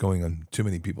is going on too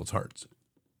many people's hearts.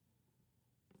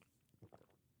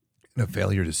 And a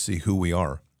failure to see who we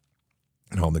are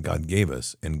and all that God gave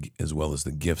us, and as well as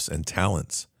the gifts and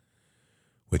talents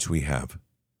which we have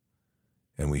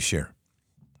and we share.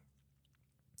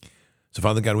 So,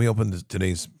 Father God, we open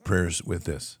today's prayers with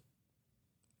this.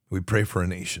 We pray for a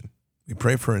nation. We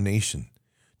pray for a nation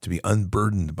to be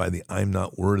unburdened by the I'm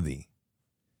not worthy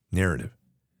narrative.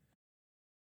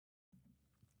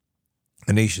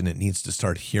 A nation that needs to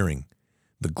start hearing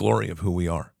the glory of who we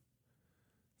are,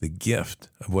 the gift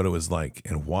of what it was like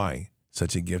and why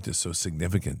such a gift is so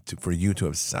significant for you to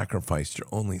have sacrificed your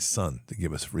only son to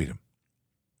give us freedom.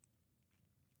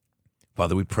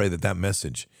 Father, we pray that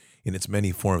message in its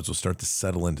many forms will start to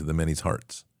settle into the many's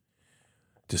hearts,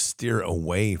 to steer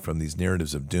away from these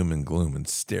narratives of doom and gloom and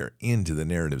stare into the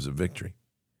narratives of victory,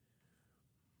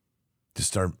 to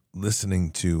start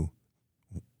listening to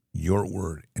your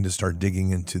word and to start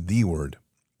digging into the word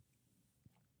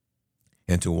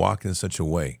and to walk in such a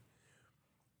way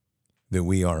that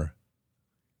we are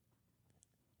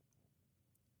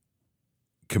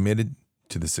committed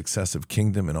to the success of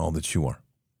kingdom and all that you are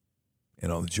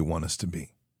and all that you want us to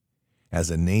be as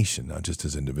a nation, not just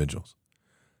as individuals.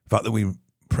 Father, we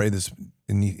pray this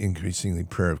increasingly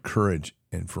prayer of courage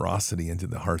and ferocity into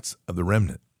the hearts of the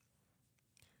remnant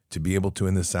to be able to,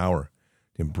 in this hour,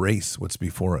 embrace what's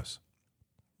before us,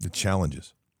 the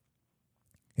challenges,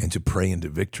 and to pray into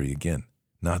victory again,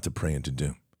 not to pray into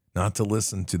doom, not to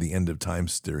listen to the end of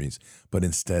times theories, but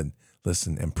instead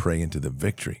listen and pray into the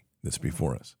victory that's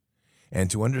before us. and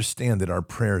to understand that our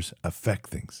prayers affect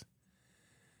things.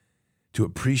 To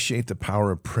appreciate the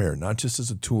power of prayer, not just as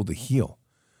a tool to heal,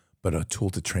 but a tool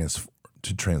to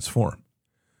transform.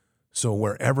 So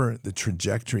wherever the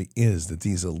trajectory is that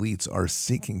these elites are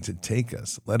seeking to take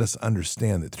us, let us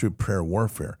understand that through prayer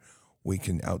warfare, we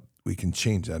can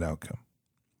change that outcome.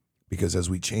 Because as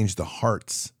we change the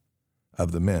hearts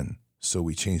of the men, so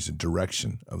we change the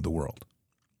direction of the world.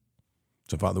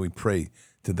 So Father, we pray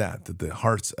to that the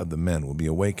hearts of the men will be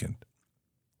awakened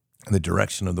and the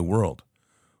direction of the world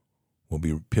will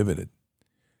be pivoted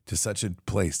to such a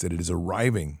place that it is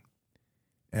arriving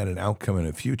at an outcome in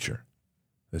a future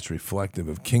that's reflective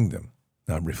of kingdom,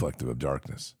 not reflective of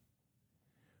darkness.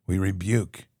 We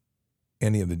rebuke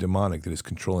any of the demonic that is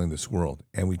controlling this world,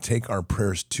 and we take our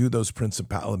prayers to those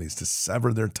principalities to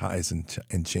sever their ties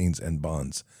and chains and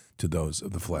bonds to those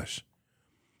of the flesh.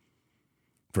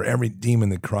 For every demon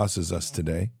that crosses us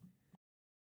today,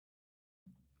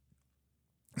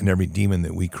 and every demon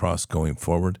that we cross going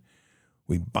forward,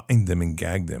 we bind them and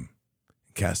gag them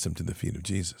and cast them to the feet of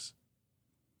Jesus.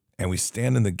 And we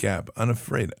stand in the gap,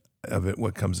 unafraid of it,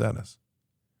 what comes at us.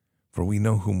 For we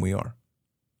know whom we are.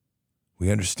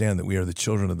 We understand that we are the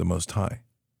children of the Most High,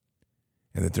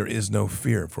 and that there is no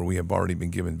fear, for we have already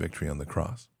been given victory on the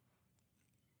cross.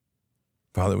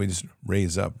 Father, we just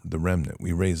raise up the remnant.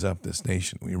 We raise up this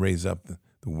nation. We raise up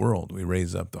the world. We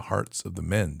raise up the hearts of the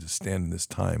men to stand in this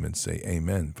time and say,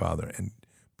 Amen, Father, and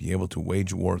be able to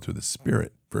wage war through the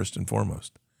Spirit, first and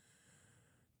foremost,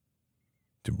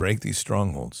 to break these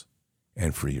strongholds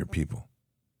and free your people.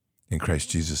 In Christ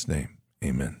Jesus' name,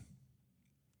 amen.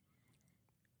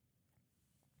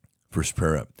 First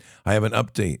prayer up. I have an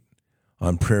update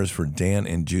on prayers for Dan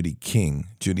and Judy King.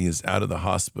 Judy is out of the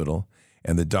hospital,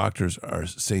 and the doctors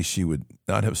say she would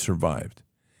not have survived.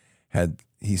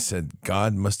 He said,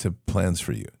 God must have plans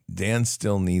for you. Dan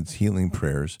still needs healing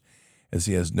prayers as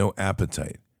he has no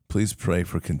appetite. Please pray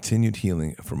for continued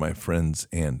healing for my friends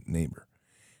and neighbor.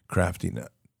 Crafty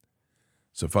Nut.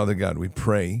 So, Father God, we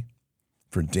pray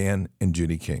for Dan and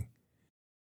Judy King.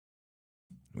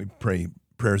 We pray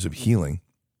prayers of healing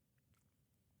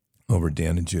over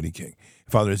Dan and Judy King.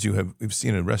 Father, as we've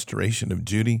seen a restoration of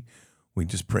Judy, we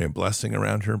just pray a blessing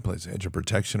around her, place a hedge of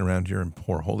protection around her, and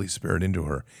pour Holy Spirit into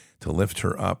her to lift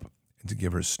her up and to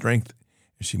give her strength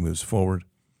as she moves forward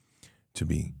to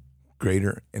be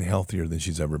greater and healthier than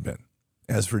she's ever been.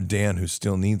 As for Dan, who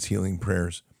still needs healing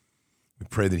prayers, we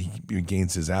pray that he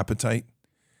regains his appetite.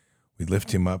 We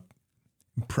lift him up,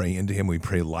 we pray into him. We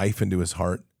pray life into his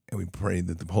heart, and we pray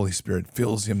that the Holy Spirit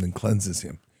fills him and cleanses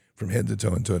him from head to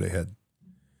toe and toe to head.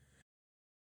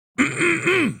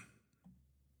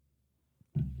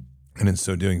 And in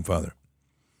so doing, Father,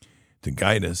 to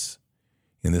guide us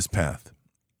in this path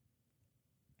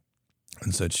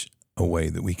in such a way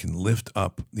that we can lift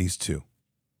up these two,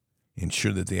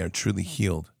 ensure that they are truly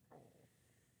healed,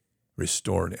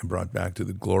 restored, and brought back to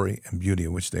the glory and beauty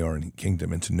of which they are in the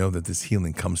kingdom, and to know that this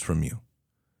healing comes from you.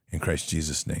 In Christ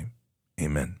Jesus' name,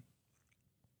 amen.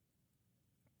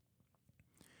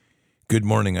 Good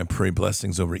morning. I pray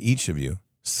blessings over each of you.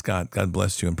 Scott, God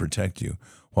bless you and protect you.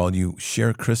 While you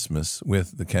share Christmas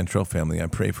with the Cantrell family, I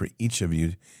pray for each of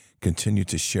you to continue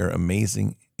to share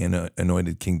amazing and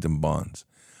anointed kingdom bonds.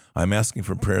 I'm asking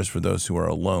for prayers for those who are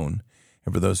alone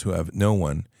and for those who have no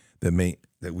one,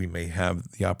 that we may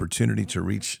have the opportunity to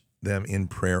reach them in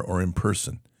prayer or in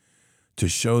person, to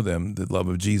show them the love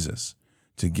of Jesus,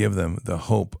 to give them the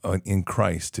hope in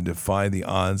Christ, to defy the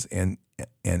odds and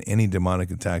any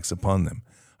demonic attacks upon them.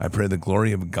 I pray the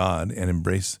glory of God and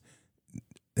embrace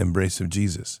of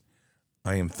Jesus.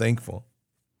 I am thankful,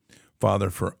 Father,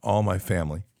 for all my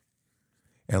family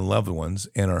and loved ones,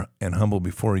 and humble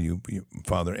before you,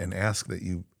 Father, and ask that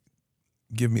you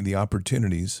give me the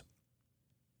opportunities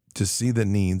to see the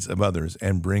needs of others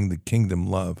and bring the kingdom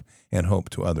love and hope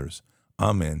to others.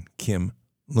 Amen. Kim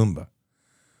Lumba.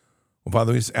 Well,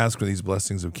 Father, we just ask for these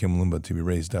blessings of Kim Lumba to be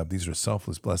raised up. These are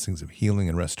selfless blessings of healing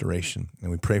and restoration, and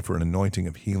we pray for an anointing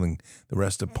of healing that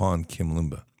rest upon Kim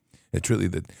Lumba. That truly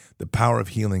the power of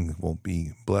healing will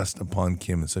be blessed upon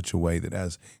Kim in such a way that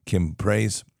as Kim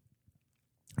prays,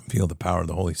 feel the power of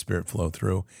the Holy Spirit flow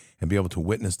through and be able to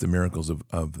witness the miracles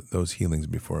of those healings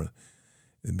before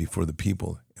the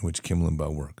people in which Kim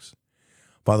Lumba works.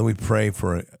 Father, we pray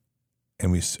for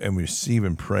and we receive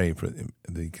and pray for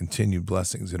the continued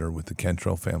blessings that are with the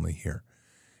Cantrell family here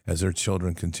as their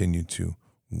children continue to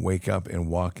wake up and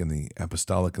walk in the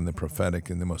apostolic and the prophetic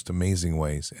in the most amazing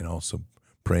ways, and also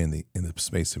pray in the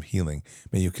space of healing.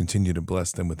 May you continue to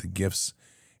bless them with the gifts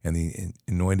and the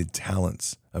anointed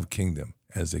talents of kingdom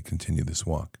as they continue this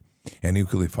walk. And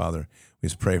equally, Father, we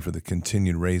just pray for the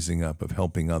continued raising up of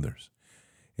helping others,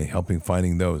 and helping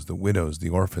finding those, the widows, the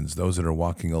orphans, those that are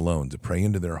walking alone, to pray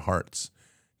into their hearts,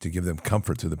 to give them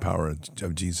comfort through the power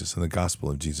of Jesus and the gospel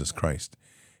of Jesus Christ,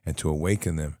 and to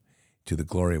awaken them to the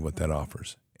glory of what that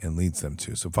offers and leads them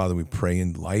to. So, Father, we pray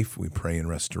in life, we pray in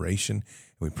restoration, and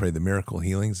we pray the miracle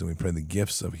healings, and we pray the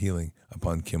gifts of healing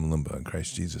upon Kim Limba in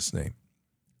Christ Jesus' name.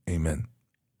 Amen.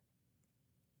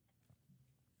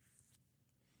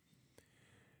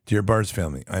 Dear Bards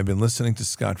family, I've been listening to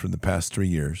Scott for the past 3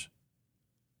 years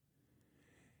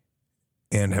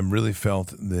and have really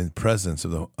felt the presence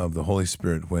of the Holy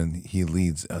Spirit when he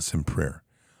leads us in prayer.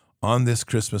 On this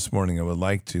Christmas morning, I would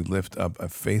like to lift up a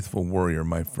faithful warrior,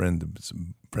 my friend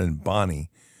Bonnie,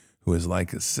 who is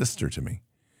like a sister to me.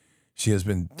 She has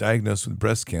been diagnosed with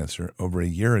breast cancer over a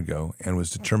year ago and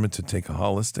was determined to take a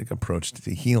holistic approach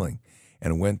to healing,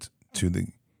 and went to the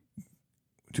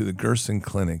Gerson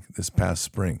Clinic this past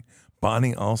spring.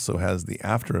 Bonnie also has the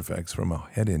after effects from a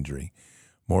head injury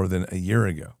more than a year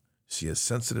ago. She is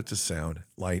sensitive to sound,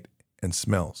 light, and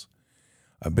smells.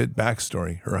 A bit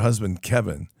backstory: her husband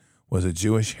Kevin was a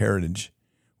Jewish heritage,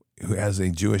 who has a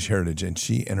Jewish heritage, and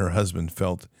she and her husband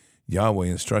felt Yahweh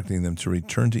instructing them to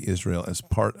return to Israel as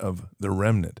part of the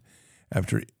remnant.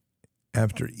 After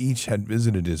each had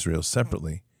visited Israel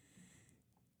separately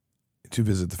to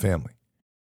visit the family.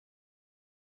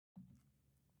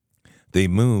 They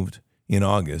moved in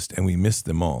August, and we missed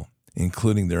them all,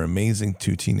 including their amazing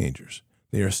 2 teenagers.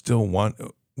 They are still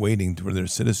waiting for their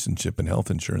citizenship and health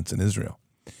insurance in Israel.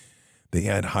 They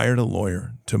had hired a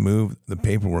lawyer to move the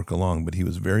paperwork along, but he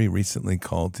was very recently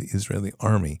called to the Israeli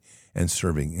army and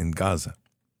serving in Gaza.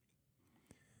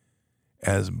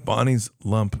 As Bonnie's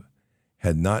lump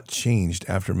had not changed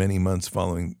after many months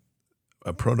following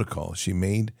a protocol, she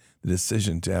made the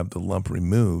decision to have the lump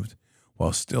removed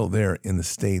while still there in the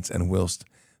States and whilst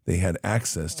they had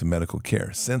access to medical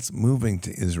care. Since moving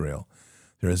to Israel,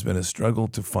 there has been a struggle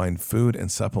to find food and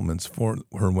supplements for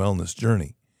her wellness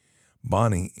journey.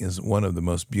 Bonnie is one of the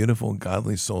most beautiful,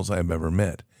 godly souls I have ever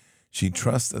met. She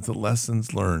trusts that the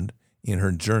lessons learned in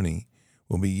her journey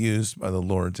will be used by the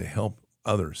Lord to help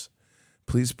others.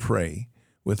 Please pray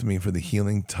with me for the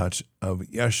healing touch of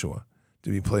Yeshua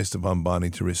to be placed upon Bonnie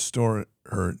to restore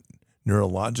her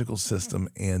neurological system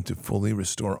and to fully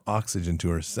restore oxygen to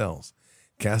her cells,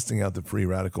 casting out the free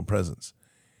radical presence.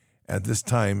 At this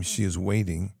time, she is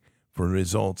waiting for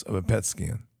results of a PET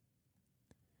scan.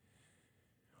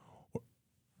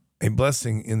 A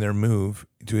blessing in their move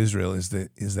to Israel is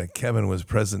that Kevin was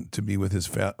present to be with his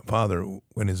father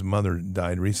when his mother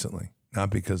died recently,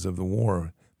 not because of the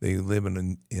war. They live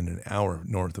in an hour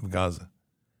north of Gaza.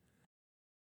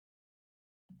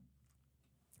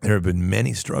 There have been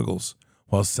many struggles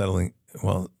while settling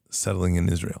in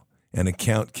Israel. An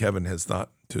account Kevin had thought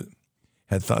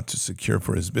to secure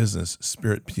for his business,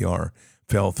 Spirit PR,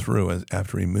 fell through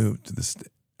after he moved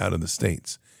out of the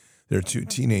States. Their 2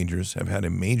 teenagers have had a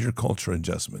major culture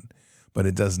adjustment, but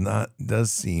it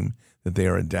does seem that they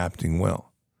are adapting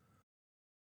well.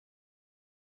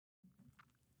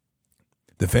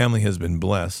 The family has been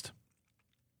blessed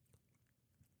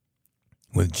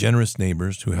with generous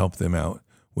neighbors who help them out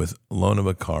with loan of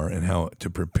a car and how to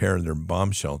prepare their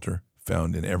bomb shelter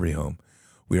found in every home.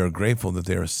 We are grateful that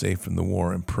they are safe from the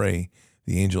war and pray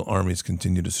the angel armies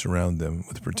continue to surround them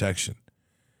with protection.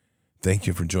 Thank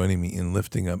you for joining me in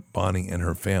lifting up Bonnie and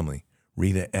her family,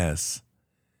 Rita S.,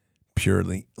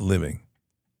 Purely Living.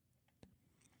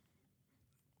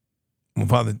 Well,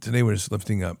 Father, today we're just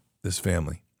lifting up this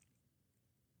family.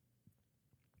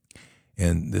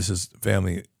 And this is a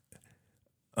family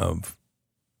of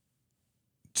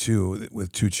 2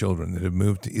 with 2 children that have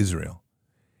moved to Israel.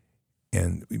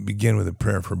 And we begin with a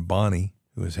prayer for Bonnie,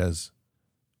 who has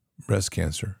breast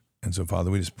cancer. And so, Father,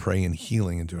 we just pray in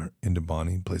healing into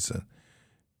Bonnie, place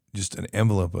just an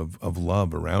envelope of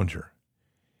love around her.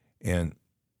 And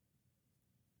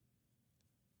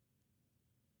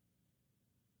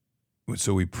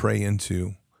so we pray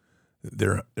into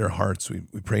their hearts. We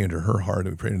pray into her heart.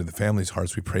 We pray into the family's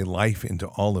hearts. We pray life into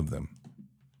all of them.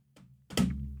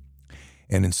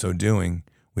 And in so doing,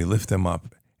 we lift them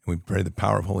up and we pray the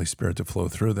power of Holy Spirit to flow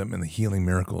through them and the healing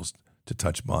miracles to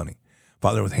touch Bonnie.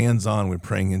 Father, with hands on, we're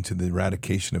praying into the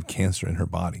eradication of cancer in her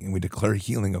body, and we declare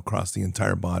healing across the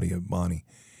entire body of Bonnie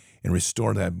and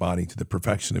restore that body to the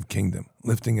perfection of kingdom,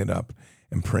 lifting it up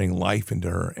and praying life into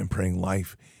her and praying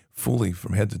life fully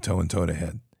from head to toe and toe to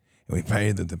head. And we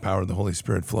pray that the power of the Holy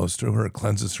Spirit flows through her,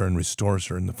 cleanses her, and restores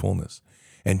her in the fullness.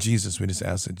 And Jesus, we just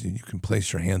ask that you can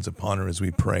place your hands upon her as we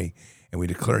pray And we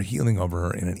declare healing over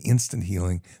her, and an instant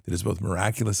healing that is both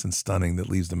miraculous and stunning, that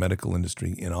leaves the medical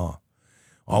industry in awe.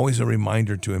 Always a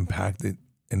reminder to impact it,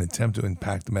 an attempt to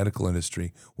impact the medical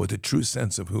industry with a true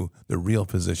sense of who the real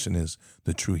physician is,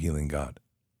 the true healing God.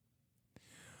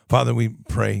 Father, we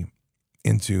pray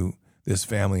into this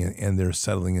family and they're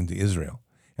settling into Israel.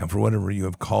 And for whatever you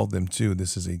have called them to,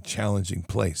 this is a challenging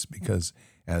place because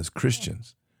as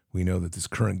Christians, we know that this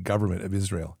current government of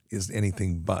Israel is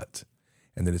anything but,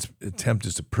 and that its attempt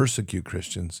is to persecute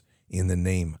Christians in the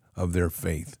name of their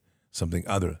faith, something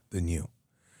other than you.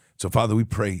 So, Father, we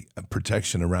pray a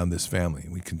protection around this family.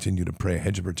 We continue to pray a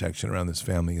hedge of protection around this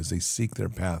family as they seek their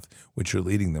path, which you're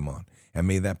leading them on. And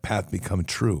may that path become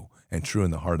true, and true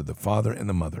in the heart of the father and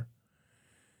the mother.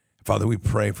 Father, we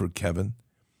pray for Kevin,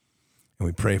 and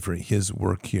we pray for his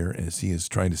work here as he is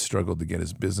trying to struggle to get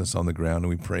his business on the ground. And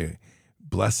we pray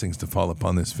blessings to fall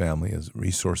upon this family as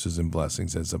resources and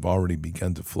blessings as have already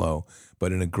begun to flow,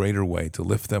 but in a greater way to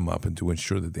lift them up and to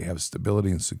ensure that they have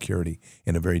stability and security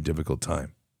in a very difficult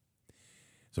time.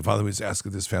 So, Father, we just ask that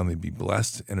this family be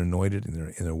blessed and anointed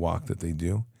in their walk that they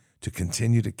do, to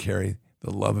continue to carry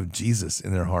the love of Jesus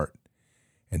in their heart,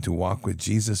 and to walk with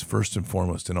Jesus first and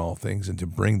foremost in all things, and to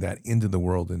bring that into the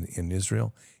world in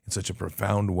Israel in such a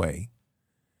profound way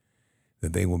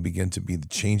that they will begin to be the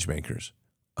change makers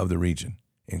of the region.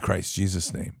 In Christ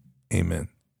Jesus' name, amen.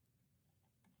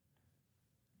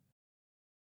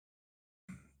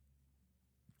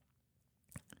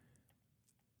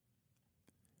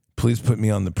 Please put me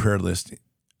on the prayer list.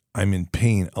 I'm in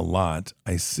pain a lot.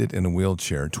 I sit in a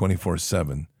wheelchair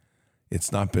 24/7.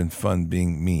 It's not been fun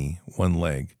being me, one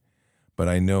leg, but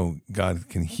I know God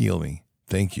can heal me.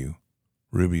 Thank you,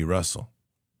 Ruby Russell.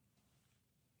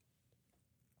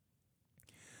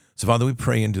 So, Father, we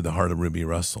pray into the heart of Ruby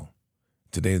Russell.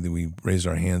 Today that we raise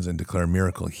our hands and declare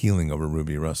miracle healing over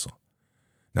Ruby Russell.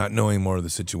 Not knowing more of the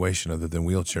situation other than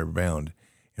wheelchair bound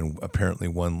and apparently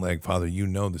one leg. Father, you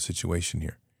know the situation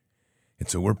here. And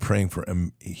so we're praying for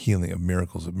a healing of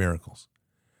miracles of miracles.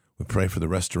 We pray for the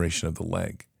restoration of the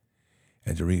leg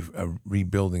and a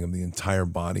rebuilding of the entire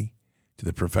body to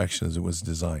the perfection as it was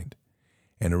designed,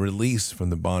 and a release from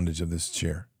the bondage of this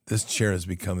chair. This chair has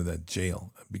become that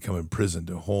jail, become a prison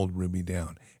to hold Ruby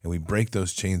down, and we break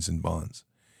those chains and bonds,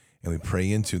 and we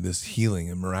pray into this healing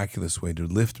in a miraculous way to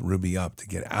lift Ruby up, to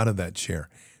get out of that chair.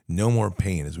 No more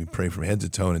pain as we pray from head to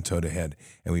toe and toe to head,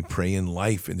 and we pray in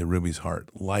life into Ruby's heart,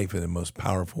 life in the most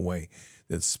powerful way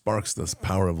that sparks this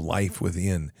power of life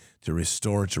within to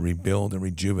restore, to rebuild, and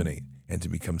rejuvenate, and to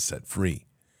become set free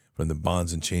from the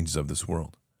bonds and changes of this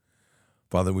world.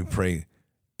 Father, we pray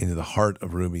into the heart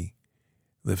of Ruby,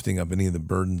 lifting up any of the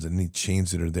burdens and any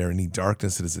chains that are there, any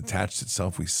darkness that has attached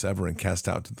itself, we sever and cast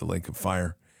out to the lake of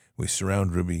fire. We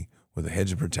surround Ruby with a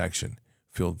hedge of protection,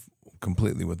 filled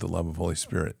completely with the love of Holy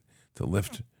Spirit, to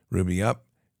lift Ruby up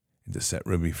and to set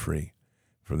Ruby free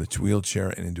from the wheelchair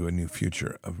and into a new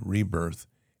future of rebirth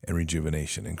and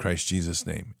rejuvenation. In Christ Jesus'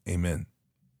 name, amen.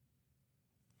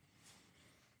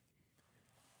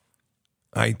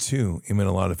 I, too, am in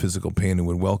a lot of physical pain and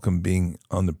would welcome being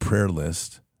on the prayer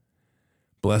list.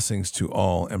 Blessings to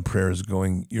all and prayers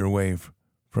going your way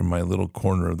from my little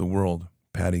corner of the world,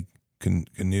 Patty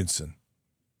Knudsen.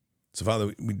 So,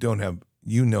 Father, we don't have,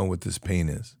 you know what this pain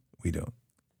is. We don't.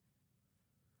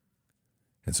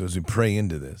 And so as we pray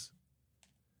into this,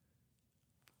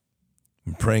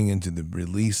 I'm praying into the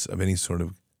release of any sort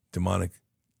of demonic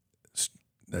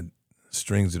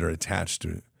strings that are attached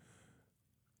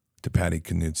to Patty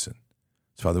Knudsen.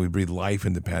 So, Father, we breathe life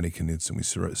into Patty Knudsen. We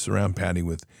surround Patty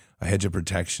with a hedge of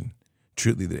protection,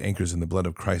 truly that anchors in the blood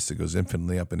of Christ that goes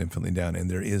infinitely up and infinitely down. And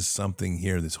there is something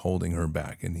here that's holding her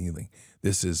back and healing.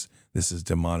 This is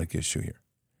demonic issue here.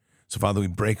 So, Father, we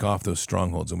break off those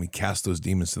strongholds and we cast those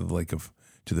demons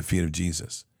to the feet of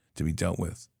Jesus to be dealt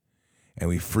with. And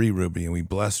we free Ruby and we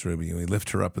bless Ruby and we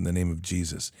lift her up in the name of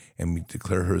Jesus and we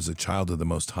declare her as a child of the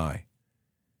Most High.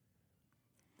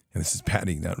 And this is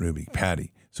Patty, not Ruby,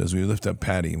 Patty. So as we lift up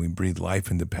Patty and we breathe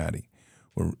life into Patty,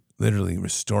 we're literally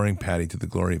restoring Patty to the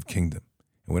glory of kingdom.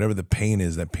 And whatever the pain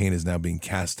is, that pain is now being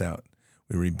cast out.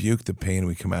 We rebuke the pain.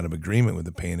 We come out of agreement with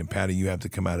the pain. And Patty, you have to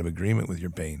come out of agreement with your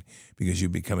pain because you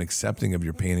become accepting of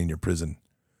your pain in your prison.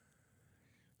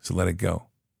 So let it go.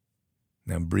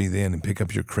 Now breathe in and pick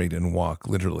up your crate and walk,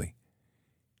 literally,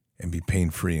 and be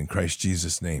pain-free in Christ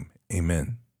Jesus' name.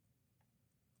 Amen.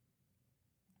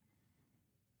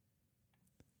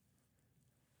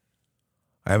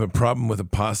 I have a problem with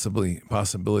the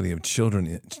possibility of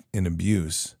children in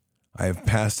abuse. I have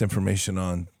passed information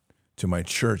on to my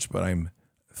church, but I'm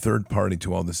third party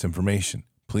to all this information.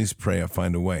 Please pray I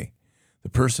find a way. The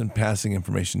person passing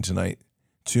information tonight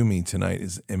to me tonight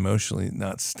is emotionally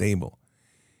not stable.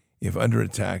 If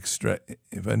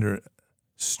under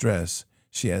stress,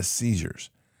 she has seizures.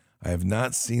 I have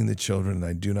not seen the children, and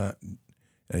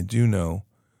I do know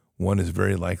one is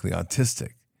very likely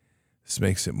autistic. This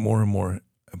makes it more and more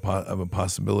of a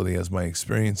possibility as my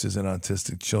experiences in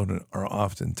autistic children are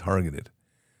often targeted.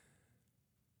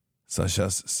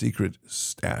 Sasha's secret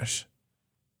stash.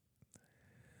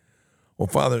 Well,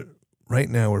 Father, right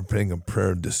now we're praying a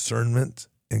prayer of discernment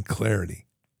and clarity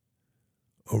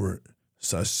over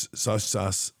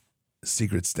Sasha's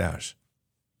secret stash.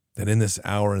 That in this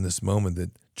hour, in this moment,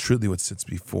 that truly what sits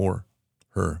before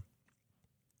her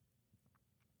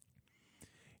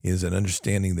is an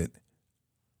understanding that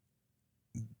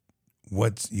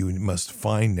what you must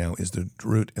find now is the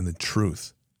root and the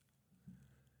truth.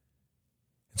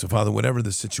 And so, Father, whatever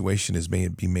the situation is, may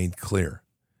it be made clear.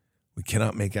 We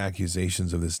cannot make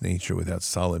accusations of this nature without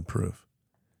solid proof.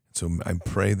 So I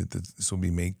pray that this will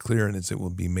be made clear, and as it will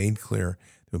be made clear,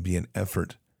 there will be an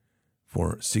effort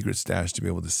for Secret Stash to be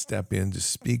able to step in, to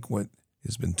speak what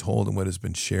has been told and what has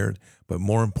been shared. But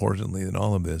more importantly than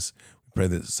all of this, we pray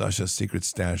that Sasha's Secret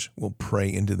Stash will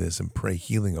pray into this and pray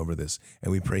healing over this.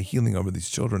 And we pray healing over these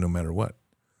children no matter what.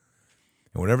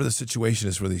 And whatever the situation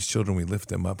is for these children, we lift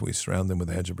them up, we surround them with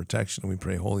a hedge of protection, and we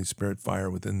pray Holy Spirit fire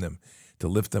within them to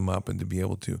lift them up and to be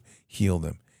able to heal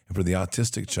them. And for the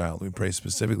autistic child, we pray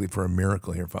specifically for a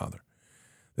miracle here, Father,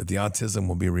 that the autism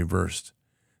will be reversed,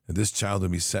 that this child will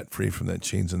be set free from that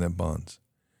chains and that bonds,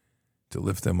 to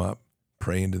lift them up,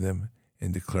 pray into them,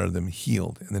 and declare them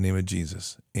healed in the name of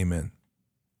Jesus. Amen.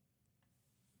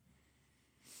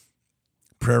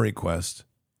 Prayer request.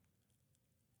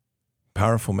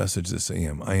 Powerful message this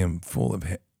AM. I am full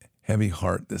of heavy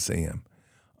heart this AM.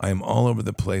 I am all over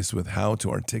the place with how to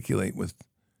articulate with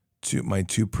my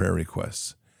two prayer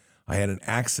requests. I had an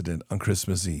accident on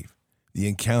Christmas Eve. The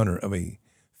encounter of a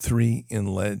 3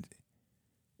 in lead,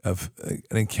 an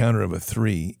encounter of a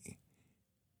 3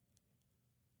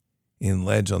 in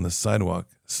ledge on the sidewalk,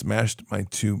 smashed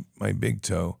my big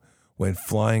toe, went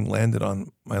flying, landed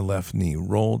on my left knee,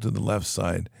 rolled to the left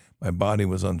side. My body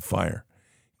was on fire.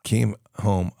 Came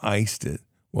home, iced it,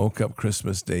 woke up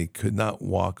Christmas Day, could not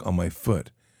walk on my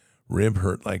foot. Rib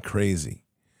hurt like crazy.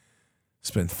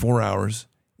 Spent 4 hours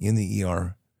in the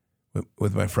ER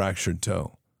with my fractured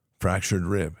toe, fractured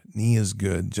rib. Knee is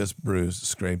good, just bruised,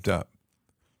 scraped up.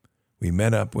 We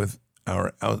met up with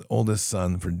our oldest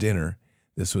son for dinner.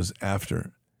 This was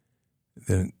after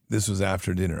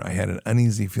dinner. I had an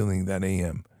uneasy feeling that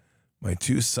AM. My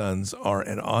two sons are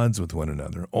at odds with one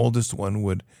another. Oldest one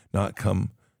would not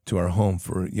come to our home,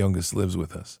 for youngest lives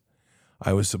with us.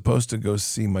 I was supposed to go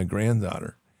see my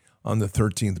granddaughter on the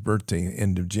 13th birthday,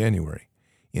 end of January,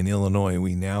 in Illinois.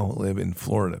 We now live in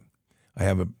Florida. I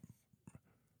had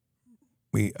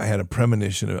a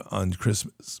premonition on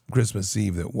Christmas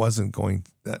Eve that wasn't going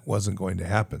to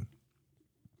happen.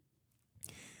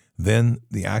 Then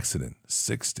the accident,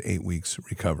 6 to 8 weeks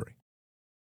recovery.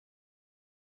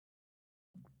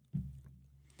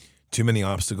 Too many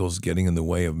obstacles getting in the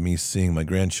way of me seeing my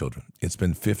grandchildren. It's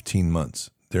been 15 months.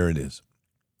 There it is.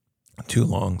 Too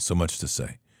long, so much to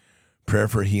say. Prayer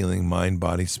for healing, mind,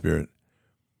 body, spirit.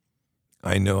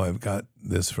 I know I've got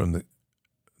this from the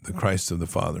Christ of the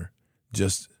Father,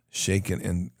 just shaken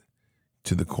and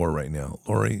to the core right now.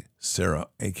 Lori Sarah,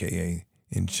 a.k.a.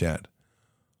 in chat.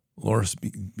 Loris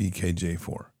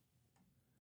BKJ4.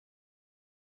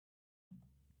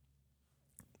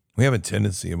 We have a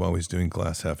tendency of always doing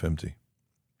glass half empty.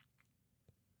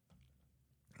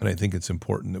 And I think it's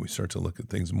important that we start to look at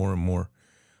things more and more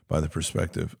by the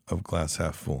perspective of glass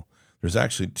half full. There's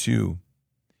actually two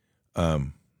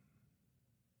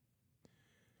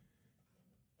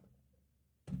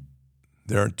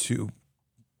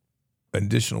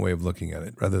additional way of looking at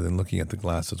it. Rather than looking at the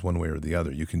glass as one way or the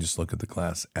other, you can just look at the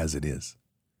glass as it is.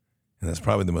 And that's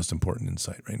probably the most important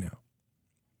insight right now.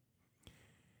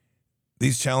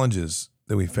 These challenges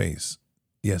that we face,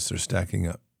 yes, they're stacking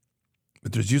up.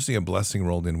 But there's usually a blessing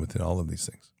rolled in within all of these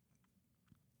things.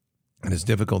 And as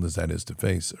difficult as that is to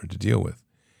face or to deal with,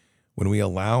 when we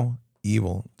allow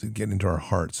evil to get into our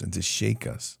hearts and to shake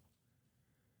us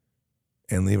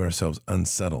and leave ourselves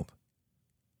unsettled,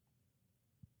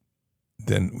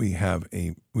 then we have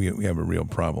a real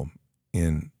problem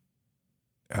in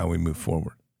how we move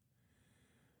forward.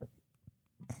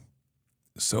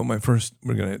 So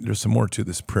there's some more to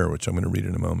this prayer, which I'm going to read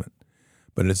in a moment.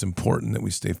 But it's important that we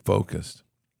stay focused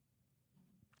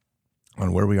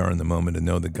on where we are in the moment and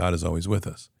know that God is always with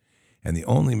us. And the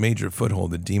only major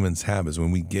foothold that demons have is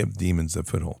when we give demons a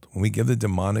foothold. When we give the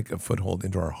demonic a foothold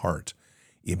into our heart,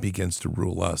 it begins to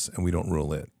rule us and we don't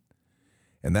rule it.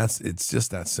 And it's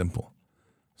just that simple.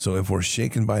 So if we're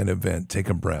shaken by an event, take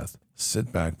a breath,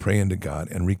 sit back, pray into God,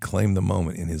 and reclaim the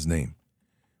moment in his name.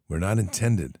 We're not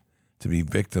intended to be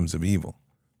victims of evil.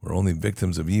 We're only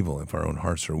victims of evil if our own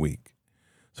hearts are weak.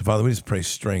 So, Father, we just pray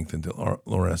strength into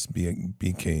Laura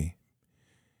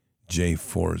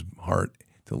BKJ4's heart,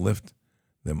 to lift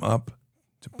them up,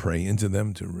 to pray into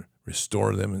them, to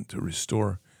restore them, and to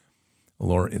restore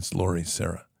Lori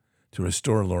Sarah, to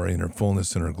restore Lori in her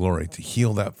fullness and her glory, to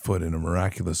heal that foot in a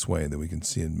miraculous way that we can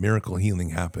see a miracle healing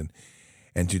happen,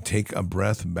 and to take a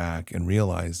breath back and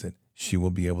realize that she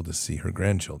will be able to see her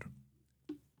grandchildren.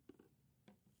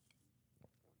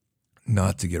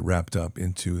 Not to get wrapped up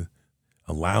into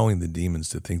allowing the demons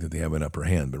to think that they have an upper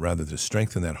hand, but rather to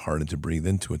strengthen that heart and to breathe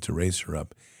into it, to raise her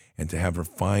up, and to have her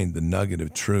find the nugget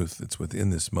of truth that's within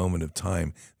this moment of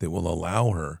time that will allow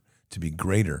her to be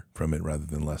greater from it rather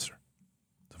than lesser.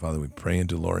 So, Father, we pray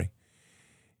into Lori.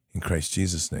 In Christ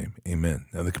Jesus' name, amen.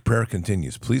 Now the prayer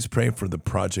continues. Please pray for the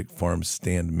Project Farm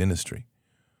Stand Ministry.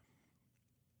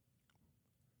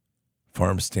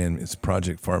 It's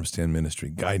Project Farm Stand Ministry.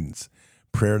 Guidance.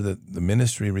 Prayer that the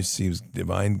ministry receives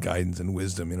divine guidance and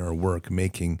wisdom in our work,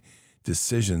 making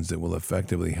decisions that will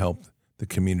effectively help the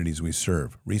communities we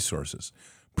serve. Resources.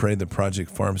 Pray the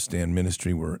Project Farm Stand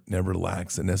Ministry never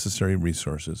lacks the necessary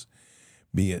resources,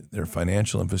 be it their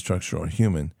financial infrastructure or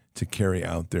human, to carry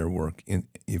out their work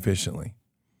efficiently.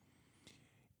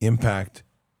 Impact.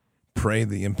 Pray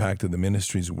the impact of the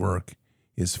ministry's work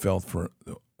is felt for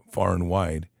far and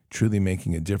wide, truly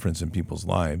making a difference in people's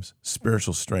lives.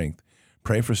 Spiritual strength.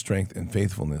 Pray for strength and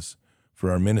faithfulness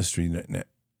for our ministry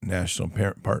national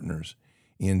partners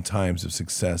in times of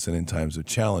success and in times of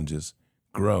challenges.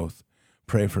 Growth.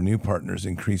 Pray for new partners,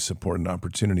 increased support and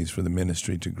opportunities for the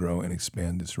ministry to grow and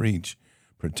expand its reach.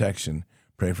 Protection.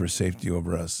 Pray for safety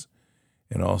over us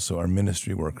and also our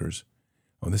ministry workers.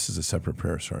 Oh, this is a separate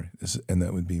prayer, sorry. And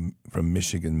that would be from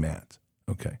Michigan Matt.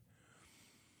 Okay,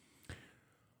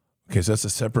 so that's a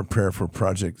separate prayer for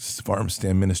Project Farm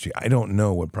Stand Ministry. I don't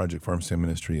know what Project Farm Stand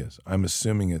Ministry is. I'm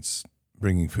assuming it's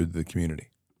bringing food to the community.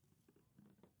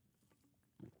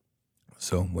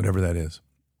 So whatever that is.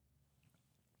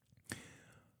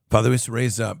 Father, we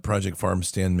raise up Project Farm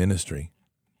Stand Ministry,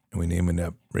 and we name it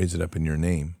up, raise it up in your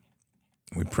name.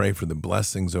 We pray for the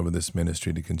blessings over this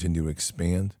ministry to continue to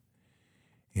expand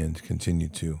and continue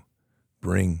to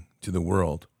bring to the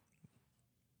world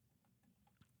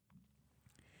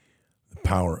the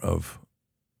power of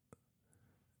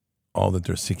all that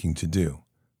they're seeking to do.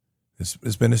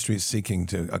 This ministry is seeking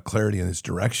a clarity in its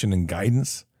direction and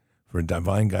guidance, for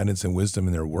divine guidance and wisdom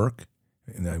in their work.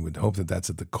 And I would hope that that's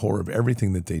at the core of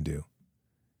everything that they do.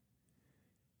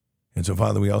 And so,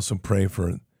 Father, we also pray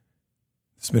for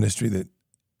this ministry that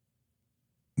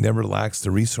never lacks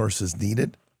the resources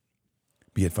needed,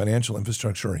 be it financial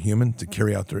infrastructure or human, to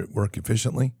carry out their work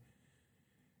efficiently.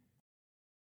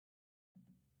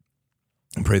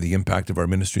 And pray the impact of our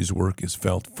ministry's work is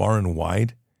felt far and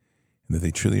wide, and that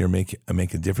they truly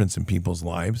make a difference in people's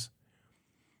lives.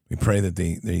 We pray that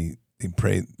they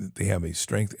pray that they have a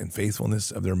strength and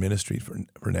faithfulness of their ministry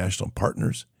for national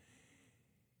partners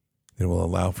that will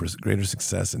allow for greater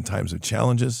success in times of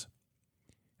challenges.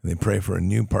 And they pray for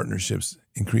new partnerships,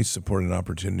 increased support and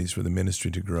opportunities for the ministry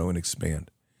to grow and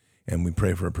expand. And we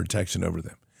pray for a protection over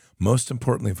them. Most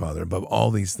importantly, Father, above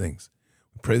all these things,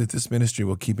 we pray that this ministry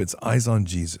will keep its eyes on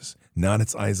Jesus, not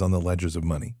its eyes on the ledgers of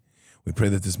money. We pray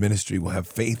that this ministry will have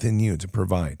faith in you to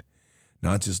provide,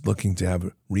 not just looking to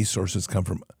have resources come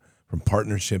from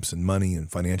partnerships and money and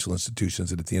financial institutions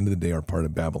that at the end of the day are part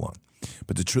of Babylon,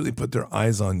 but to truly put their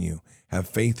eyes on you, have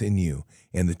faith in you,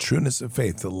 and the trueness of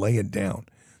faith to lay it down,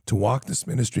 to walk this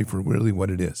ministry for really what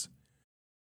it is.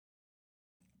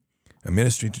 A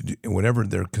ministry to do whatever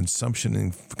their consumption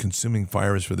and consuming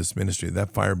fire is for this ministry,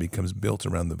 that fire becomes built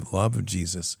around the love of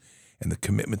Jesus and the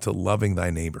commitment to loving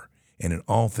thy neighbor, and in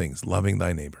all things loving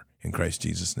thy neighbor. In Christ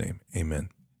Jesus' name, amen.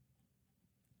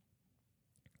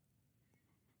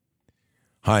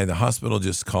 Hi, the hospital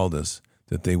just called us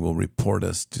that they will report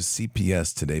us to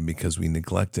CPS today because we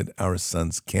neglected our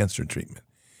son's cancer treatment.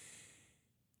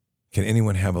 Can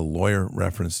anyone have a lawyer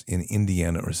reference in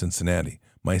Indiana or Cincinnati?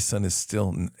 My son is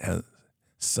still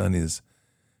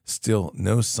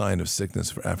no sign of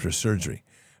sickness after surgery.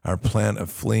 Our plan of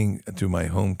fleeing to my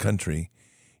home country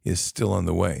is still on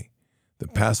the way. The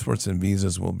passports and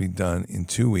visas will be done in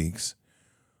 2 weeks.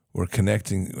 We're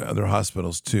connecting other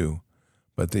hospitals too,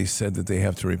 but they said that they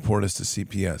have to report us to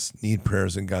CPS. Need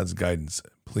prayers and God's guidance.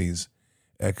 Please,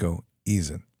 Echo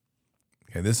Eason.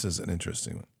 Okay, this is an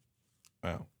interesting one.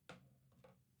 Wow.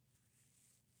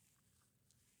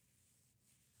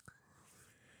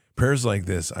 Prayers like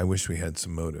this, I wish we had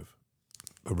some motive,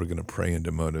 but we're going to pray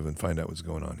into motive and find out what's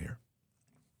going on here.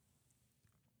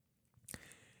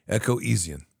 Echo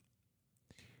Ezian.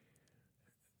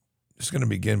 Just going to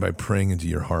begin by praying into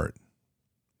your heart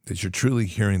that you're truly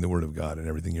hearing the word of God in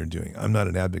everything you're doing. I'm not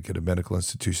an advocate of medical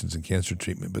institutions and cancer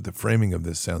treatment, but the framing of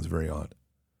this sounds very odd.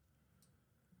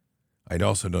 I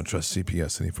also don't trust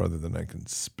CPS any further than I can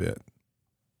spit.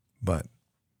 But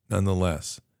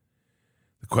nonetheless,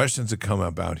 the questions that come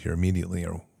about here immediately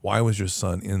are, why was your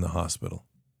son in the hospital?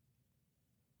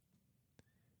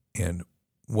 And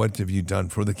what have you done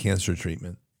for the cancer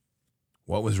treatment?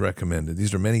 What was recommended?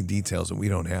 These are many details that we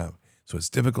don't have. So it's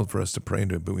difficult for us to pray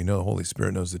into it, but we know the Holy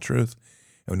Spirit knows the truth,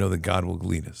 and we know that God will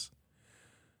lead us.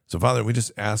 So, Father, we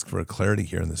just ask for a clarity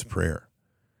here in this prayer.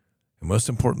 And most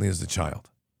importantly is the child.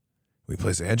 We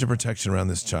place a hedge of protection around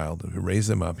this child, who raise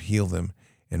them up, heal them,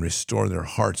 and restore their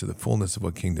heart to the fullness of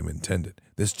what kingdom intended.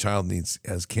 This child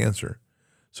has cancer,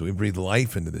 so we breathe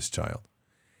life into this child.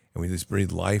 And we just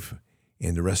breathe life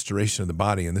into restoration of the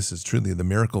body. And this is truly the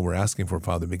miracle we're asking for,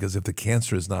 Father, because if the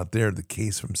cancer is not there, the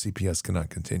case from CPS cannot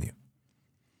continue.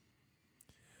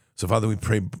 So, Father, we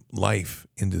pray life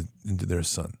into their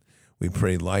son. We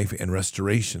pray life and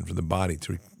restoration for the body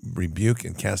to rebuke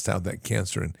and cast out that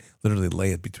cancer and literally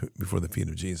lay it before the feet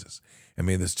of Jesus. And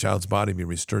may this child's body be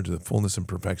restored to the fullness and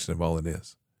perfection of all it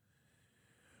is.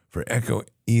 For Echo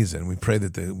Ezen, we pray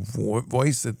that the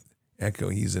voice that Echo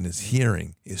Ezen is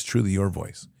hearing is truly your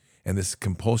voice. And this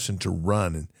compulsion to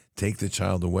run and take the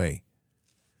child away,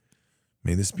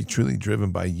 may this be truly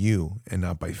driven by you and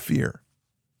not by fear.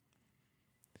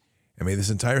 And may this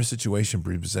entire situation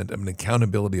present an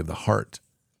accountability of the heart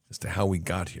as to how we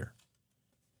got here.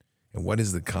 And what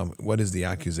is the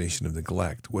accusation of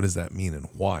neglect? What does that mean and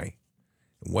why?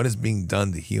 And what is being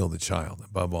done to heal the child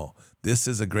above all? This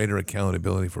is a greater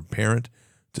accountability for parent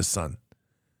to son.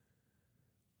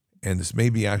 And this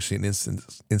may be actually an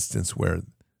instance where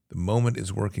the moment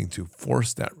is working to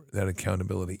force that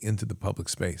accountability into the public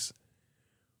space.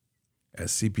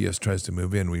 As CPS tries to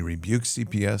move in, we rebuke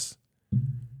CPS.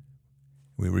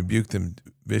 We rebuke them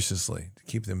viciously to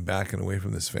keep them back and away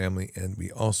from this family. And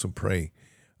we also pray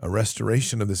a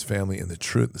restoration of this family in the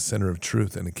truth, the center of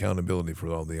truth and accountability for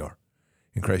all they are.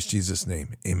 In Christ Jesus'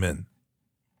 name, amen.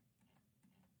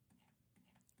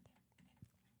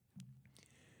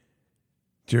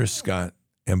 Dear Scott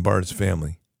and Bard's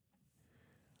family,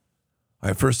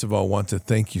 I first of all want to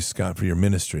thank you, Scott, for your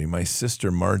ministry. My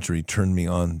sister Marjorie turned me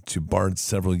on to Bard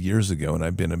several years ago, and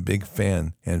I've been a big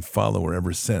fan and follower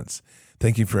ever since.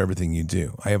 Thank you for everything you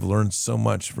do. I have learned so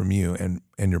much from you and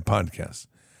your podcast.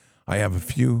 I have a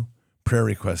few prayer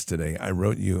requests today. I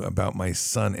wrote you about my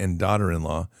son and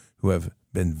daughter-in-law who have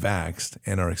been vaxxed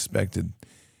and are expecting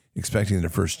their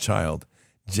first child.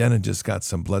 Jenna just got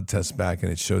some blood tests back,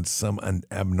 and it showed some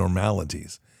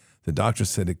abnormalities. The doctor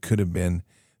said it could have been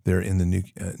there in the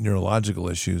neurological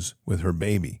issues with her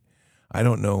baby. I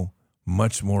don't know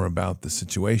much more about the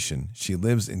situation. She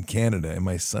lives in Canada, and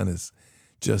my son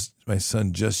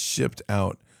just shipped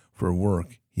out for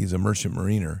work. He's a merchant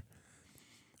mariner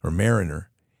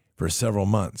for several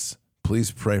months.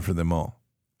 Please pray for them all.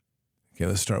 Okay,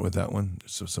 let's start with that one.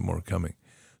 There's some more coming.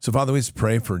 So, Father, we just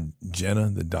pray for Jenna,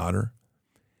 the daughter,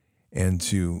 and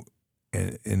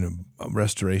in a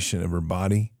restoration of her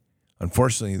body.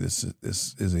 Unfortunately, this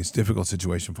is a difficult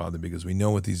situation, Father, because we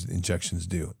know what these injections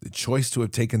do. The choice to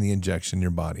have taken the injection in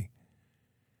your body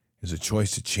is a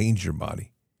choice to change your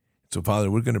body. So, Father,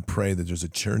 we're going to pray that there's a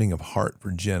churning of heart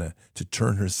for Jenna to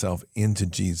turn herself into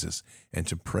Jesus and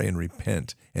to pray and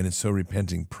repent. And in so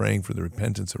repenting, praying for the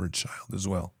repentance of her child as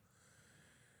well.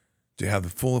 To have the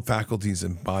full faculties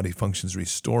and body functions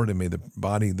restored, and may the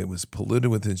body that was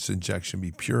polluted with this injection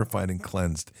be purified and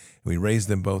cleansed. And we raise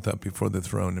them both up before the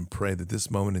throne and pray that this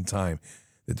moment in time,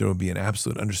 that there will be an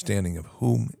absolute understanding of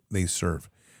whom they serve.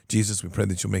 Jesus, we pray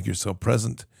that you'll make yourself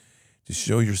present, to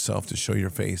show yourself, to show your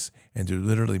face, and to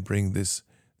literally bring this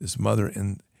mother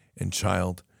and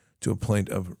child to a point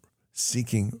of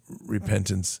seeking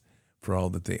repentance for all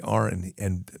that they are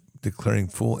and declaring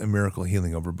full and miracle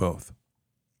healing over both.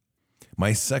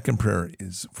 My second prayer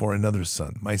is for another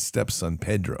son, my stepson,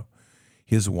 Pedro,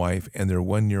 his wife, and their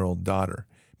 1-year-old daughter.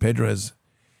 Pedro has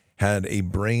had a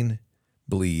brain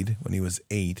bleed when he was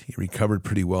 8. He recovered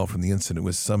pretty well from the incident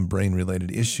with some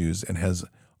brain-related issues and has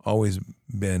always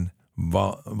been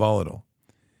volatile.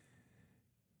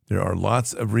 There are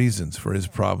lots of reasons for his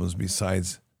problems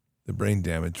besides the brain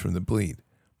damage from the bleed.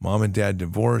 Mom and Dad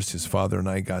divorced. His father and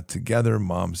I got together.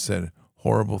 Mom said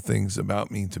horrible things about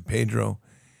me to Pedro.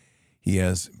 He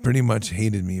has pretty much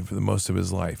hated me for the most of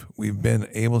his life. We've been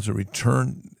able to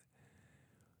return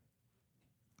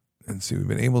And see, we've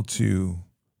been able to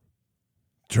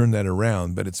turn that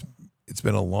around, but it's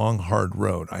been a long, hard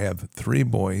road. I have 3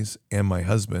 boys, and my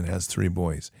husband has 3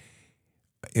 boys.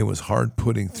 It was hard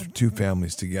putting 2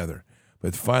 families together,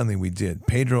 but finally we did.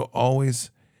 Pedro always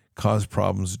caused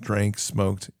problems, drank,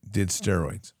 smoked, did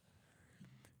steroids,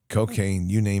 cocaine,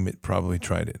 you name it, probably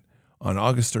tried it. On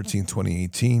August 13,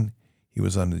 2018, he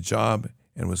was on the job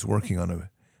and was working on a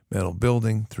metal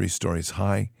building 3 stories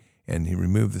high, and he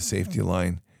removed the safety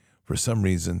line. For some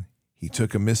reason, he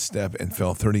took a misstep and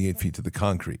fell 38 feet to the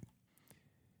concrete.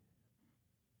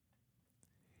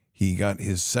 He got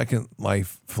his second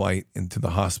life flight into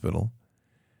the hospital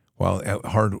while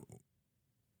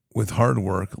with hard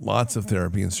work, lots of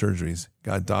therapy and surgeries,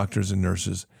 got doctors and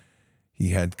nurses. He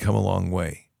had come a long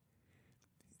way.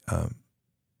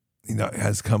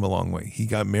 Has come a long way. He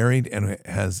got married and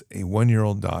has a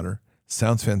 1-year-old daughter.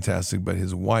 Sounds fantastic, but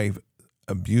his wife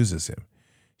abuses him.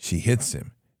 She hits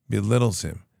him, belittles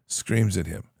him, screams at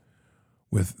him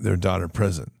with their daughter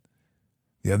present.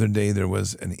 The other day there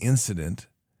was an incident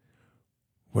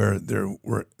where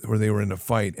they were in a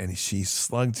fight, and she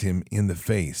slugged him in the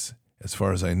face, as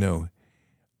far as I know,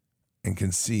 and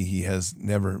can see he's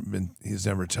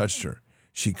never touched her.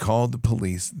 She called the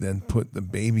police, then put the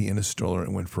baby in a stroller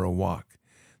and went for a walk.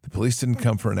 The police didn't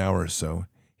come for an hour or so.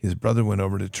 His brother went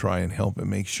over to try and help and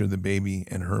make sure the baby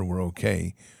and her were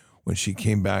okay. When she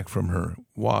came back from her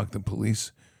walk, the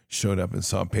police showed up and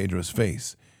saw Pedro's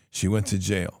face. She went to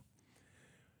jail.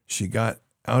 She got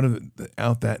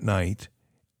out that night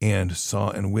and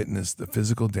saw and witnessed the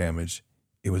physical damage.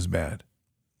 It was bad.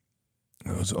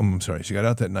 She got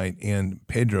out that night, and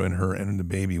Pedro and her and the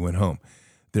baby went home.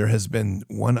 There has been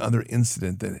one other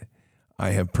incident that I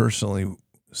have personally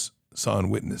saw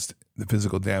and witnessed the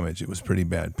physical damage. It was pretty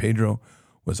bad. Pedro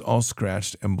was all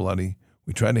scratched and bloody.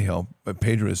 We tried to help, but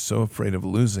Pedro is so afraid of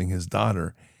losing his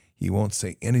daughter, he won't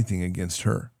say anything against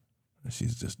her.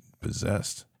 She's just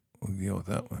possessed. We'll deal with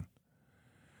that one.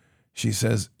 She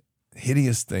says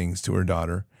hideous things to her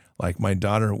daughter, like, "My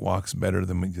daughter walks better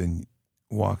than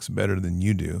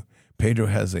you do." Pedro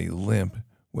has a limp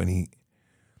when he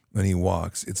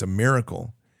walks. It's a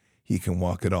miracle he can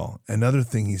walk at all. Another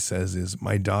thing he says is,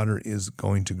 "My daughter is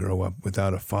going to grow up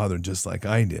without a father just like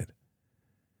I did."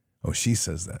 Oh, she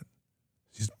says that.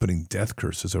 She's putting death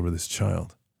curses over this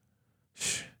child.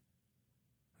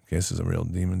 Okay, this is a real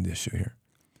demon issue here.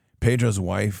 Pedro's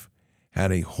wife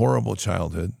had a horrible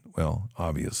childhood. Well,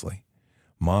 obviously.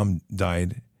 Mom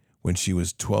died when she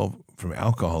was 12 from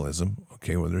alcoholism.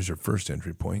 Okay, well, there's your first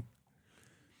entry point,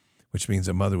 which means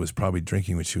the mother was probably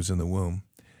drinking when she was in the womb.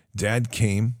 Dad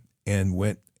came and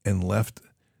went and left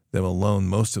them alone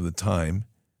most of the time,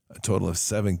 a total of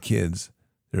 7 kids.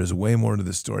 There's way more to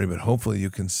the story, but hopefully you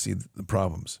can see the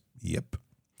problems. Yep.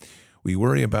 We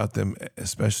worry about them,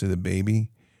 especially the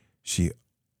baby. She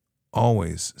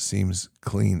always seems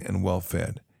clean and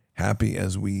well-fed, happy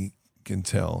as we can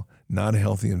tell, not a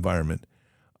healthy environment.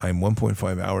 I'm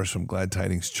 1.5 hours from Glad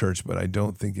Tidings Church, but I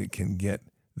don't think it can get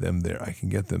them there. I can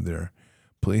get them there.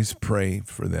 Please pray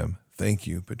for them. Thank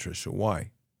you, Patricia.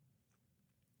 Why?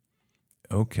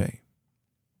 Okay.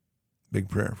 Big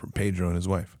prayer for Pedro and his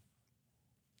wife.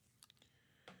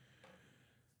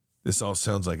 This all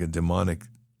sounds like a demonic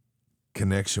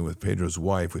connection with Pedro's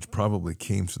wife, which probably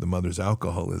came from the mother's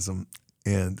alcoholism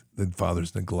and the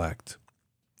father's neglect.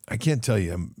 I can't tell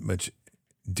you how much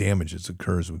damage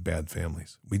occurs with bad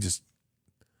families.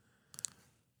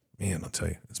 I'll tell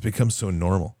you, it's become so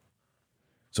normal.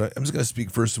 So I'm just going to speak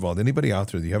first of all. To anybody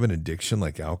out there, do you have an addiction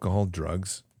like alcohol,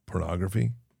 drugs,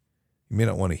 pornography? You may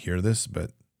not want to hear this,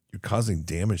 but you're causing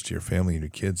damage to your family and your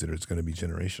kids that is going to be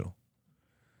generational.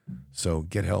 So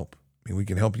get help. I mean, we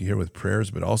can help you here with prayers,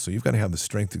 but also you've got to have the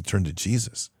strength to turn to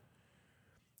Jesus.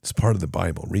 It's part of the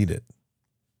Bible. Read it.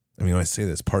 I mean, when I say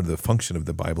that, it's part of the function of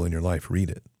the Bible in your life. Read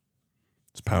it.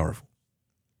 It's powerful.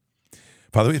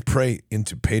 Father, we pray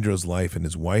into Pedro's life and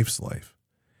his wife's life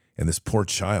and this poor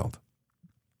child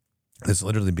that's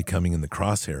literally becoming in the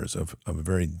crosshairs of a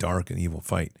very dark and evil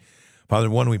fight. Father,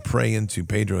 one, we pray into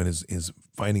Pedro and his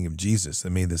finding of Jesus,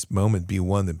 and may this moment be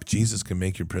one that Jesus can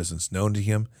make your presence known to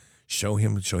him, show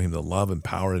him the love and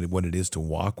power of what it is to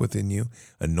walk within you,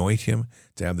 anoint him,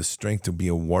 to have the strength to be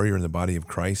a warrior in the body of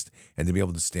Christ, and to be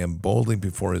able to stand boldly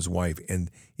before his wife. And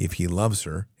if he loves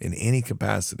her in any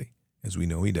capacity, as we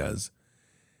know he does,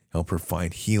 help her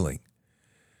find healing.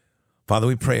 Father,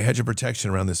 we pray a hedge of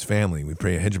protection around this family. We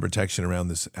pray a hedge of protection around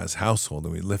this as household,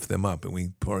 and we lift them up, and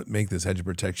we make this hedge of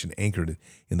protection anchored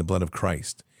in the blood of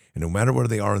Christ. And no matter where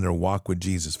they are in their walk with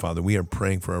Jesus, Father, we are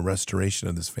praying for a restoration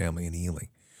of this family and healing.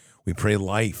 We pray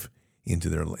life into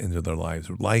their lives,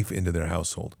 life into their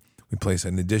household. We place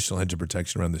an additional hedge of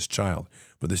protection around this child.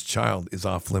 For this child is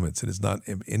off limits. It is not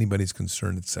anybody's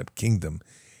concern except kingdom.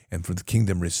 And for the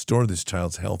kingdom, restore this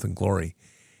child's health and glory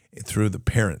through the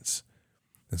parents.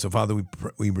 And so, Father,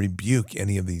 we rebuke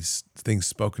any of these things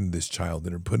spoken to this child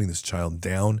that are putting this child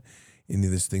down, any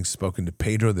of these things spoken to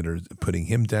Pedro that are putting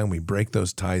him down. We break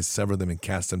those ties, sever them, and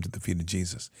cast them to the feet of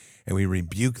Jesus. And we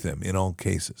rebuke them in all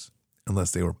cases,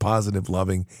 unless they were positive,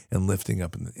 loving, and lifting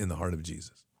up in the heart of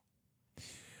Jesus.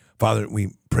 Father, we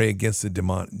pray against the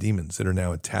demons that are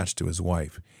now attached to his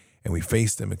wife, and we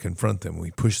face them and confront them, and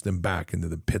we push them back into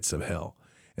the pits of hell.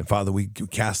 And Father, we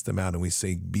cast them out and we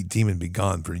say, demon, be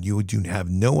gone, for you do have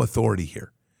no authority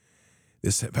here.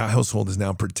 This household is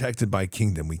now protected by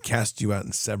kingdom. We cast you out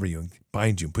and sever you and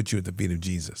bind you and put you at the feet of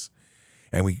Jesus.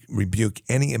 And we rebuke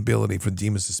any ability for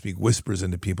demons to speak whispers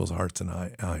into people's hearts and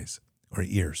eyes or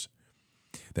ears.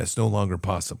 That's no longer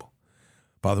possible.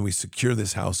 Father, we secure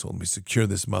this household. We secure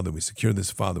this mother. We secure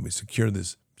this father. We secure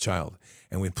this child.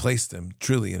 And we place them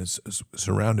truly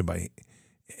surrounded by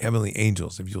heavenly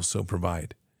angels, if you'll so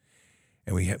provide.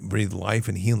 And we breathe life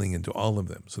and healing into all of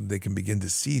them so that they can begin to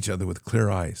see each other with clear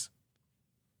eyes.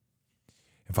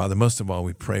 And Father, most of all,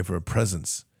 we pray for a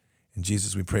presence. And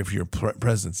Jesus, we pray for your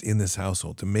presence in this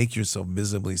household to make yourself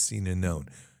visibly seen and known.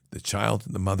 The child,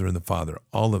 the mother, and the father,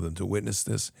 all of them to witness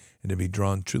this and to be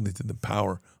drawn truly to the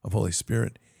power of Holy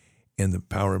Spirit and the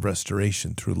power of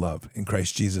restoration through love. In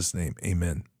Christ Jesus' name,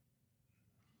 amen.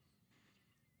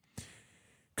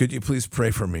 Could you please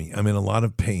pray for me? I'm in a lot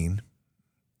of pain.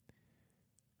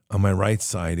 On my right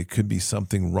side, it could be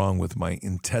something wrong with my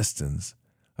intestines.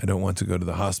 I don't want to go to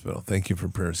the hospital. Thank you for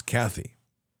prayers, Kathy.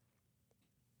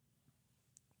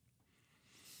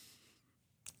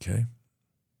 Okay.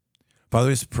 Father,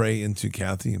 let's pray into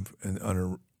Kathy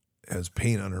and has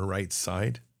pain on her right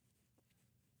side.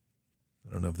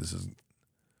 I don't know if this is,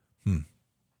 I don't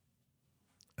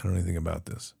know anything about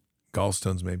this.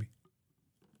 Gallstones, maybe?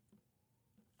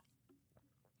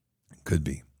 Could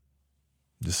be.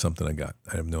 Just something I got.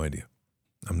 I have no idea.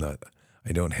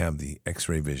 I don't have the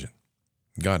x-ray vision.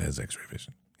 God has x-ray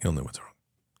vision. He'll know what's wrong.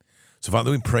 So,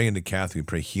 Father, we pray into Kathy. We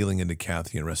pray healing into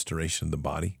Kathy and restoration of the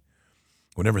body.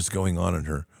 Whatever's going on in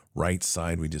her right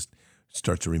side, we just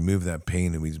start to remove that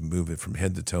pain and we move it from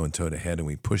head to toe and toe to head and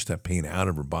we push that pain out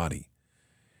of her body.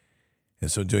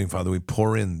 And so doing, Father, we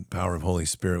pour in the power of Holy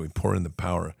Spirit. We pour in the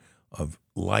power of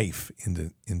life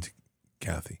into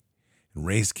Kathy and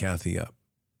raise Kathy up.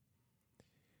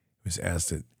 We just ask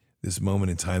that this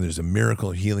moment in time, there's a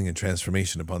miracle, healing, and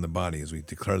transformation upon the body as we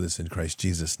declare this in Christ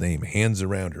Jesus' name. Hands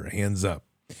around her, hands up.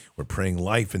 We're praying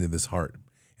life into this heart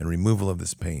and removal of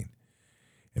this pain.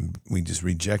 And we just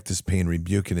reject this pain,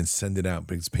 rebuke it, and send it out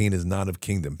because pain is not of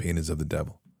kingdom. Pain is of the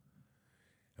devil.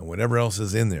 And whatever else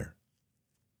is in there,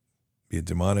 be it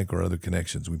demonic or other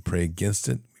connections, we pray against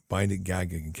it, we bind it,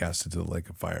 gag it, and cast it to the lake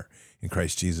of fire. In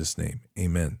Christ Jesus' name,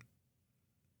 amen.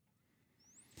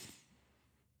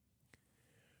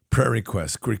 Prayer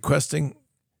request. Requesting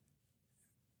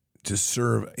to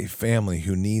serve a family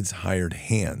who needs hired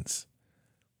hands.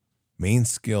 Main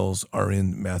skills are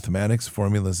in mathematics,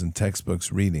 formulas, and textbooks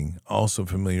reading. Also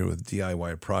familiar with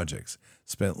DIY projects.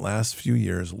 Spent last few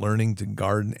years learning to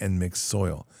garden and mix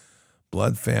soil.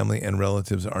 Blood family and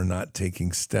relatives are not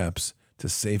taking steps to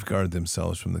safeguard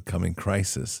themselves from the coming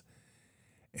crisis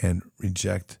and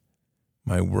reject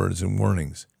my words and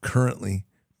warnings. Currently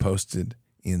posted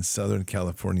in Southern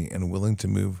California and willing to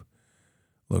move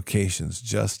locations.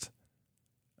 Just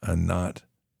another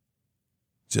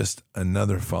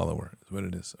follower is what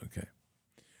it is. Okay.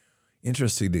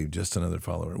 Interesting, Dave. Just another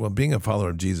follower. Well, being a follower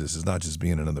of Jesus is not just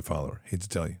being another follower. Hate to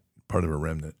tell you, part of a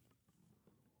remnant.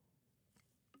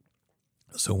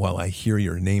 So while I hear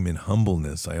your name in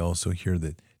humbleness, I also hear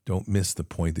that don't miss the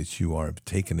point that you are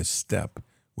taking a step,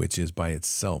 which is by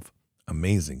itself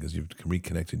amazing because you've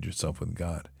reconnected yourself with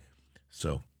God.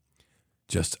 So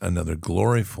just another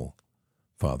gloriful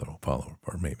follower,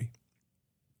 or maybe.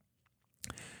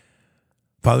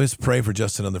 Father, let's pray for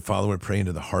just another follower. Pray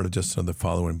into the heart of just another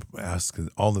follower and ask that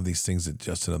all of these things that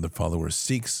just another follower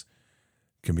seeks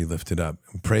can be lifted up.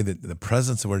 And pray that the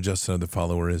presence of our just another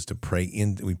follower is to pray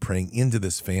we praying into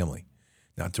this family,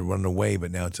 not to run away,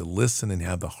 but now to listen and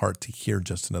have the heart to hear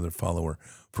just another follower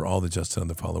for all that just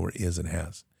another follower is and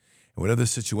has. And whatever the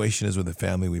situation is with the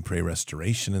family, we pray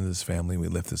restoration in this family. We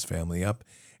lift this family up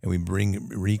and we bring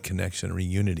reconnection,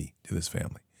 reunity to this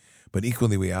family. But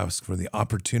equally, we ask for the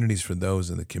opportunities for those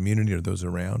in the community or those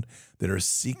around that are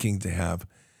seeking to have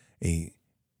a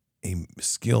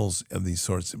skills of these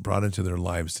sorts brought into their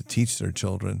lives to teach their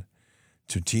children,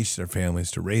 to teach their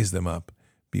families, to raise them up,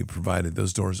 be provided.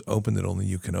 Those doors open that only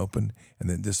you can open, and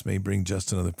that this may bring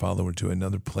just another follower to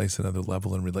another place, another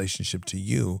level in relationship to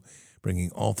you,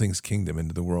 bringing all things kingdom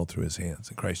into the world through his hands.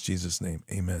 In Christ Jesus' name,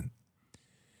 amen.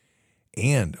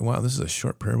 And, wow, this is a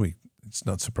short prayer week. It's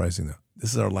not surprising, though.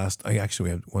 This is our last. We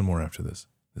have one more after this.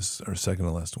 This is our second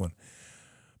to last one.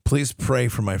 Please pray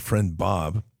for my friend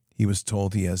Bob. He was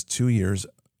told he has 2 years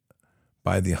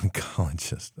by the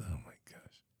oncologist. Oh, my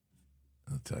gosh.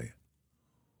 I'll tell you.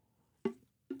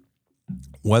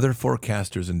 Weather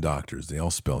forecasters and doctors, they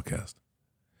all spellcast.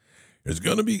 There's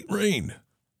going to be rain.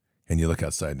 And you look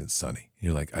outside and it's sunny.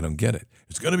 You're like, I don't get it.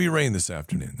 It's going to be rain this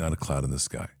afternoon, not a cloud in the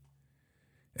sky.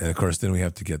 And, of course, then we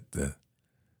have to get the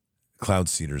cloud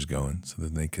seeders going so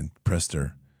that they can press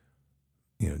their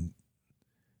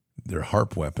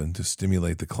harp weapon to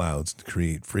stimulate the clouds to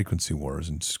create frequency wars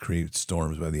and just create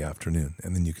storms by the afternoon.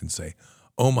 And then you can say,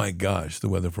 oh, my gosh, the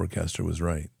weather forecaster was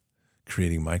right,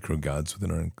 creating micro gods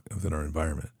within our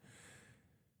environment.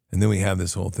 And then we have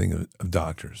this whole thing of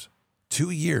doctors. 2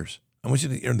 years. I want you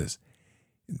to hear this.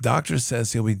 Doctor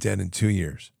says he'll be dead in 2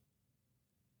 years.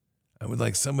 I would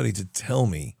like somebody to tell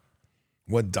me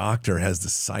what doctor has the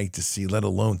sight to see, let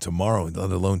alone tomorrow,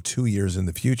 let alone 2 years in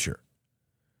the future.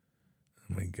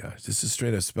 Oh my gosh, this is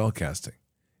straight up spellcasting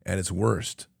at its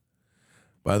worst.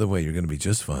 By the way, you're going to be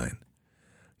just fine.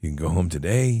 You can go home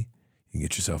today, you can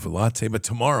get yourself a latte, but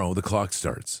tomorrow the clock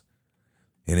starts.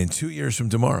 And in 2 years from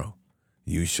tomorrow,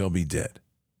 you shall be dead.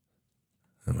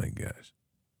 Oh my gosh.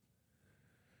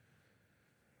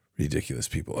 Ridiculous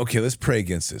people. Okay, let's pray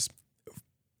against this.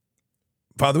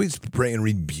 Father, we just pray and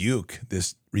rebuke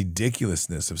this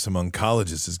ridiculousness of some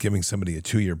oncologist is giving somebody a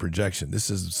 2-year projection. This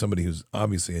is somebody who's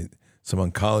obviously, some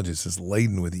oncologist is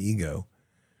laden with ego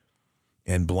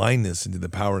and blindness into the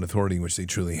power and authority which they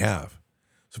truly have.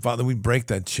 So, Father, we break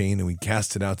that chain and we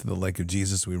cast it out to the lake of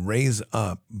Jesus. We raise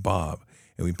up Bob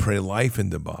and we pray life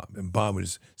into Bob. And Bob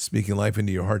was speaking life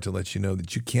into your heart to let you know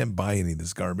that you can't buy any of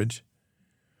this garbage.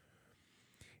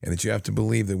 And that you have to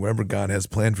believe that wherever God has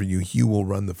planned for you, you will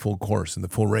run the full course and the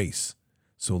full race.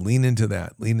 So lean into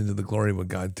that. Lean into the glory of what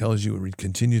God tells you. And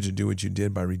continue to do what you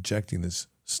did by rejecting this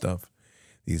stuff,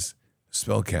 these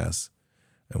spellcasts.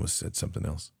 I almost said something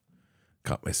else.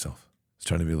 Caught myself. I was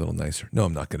trying to be a little nicer. No,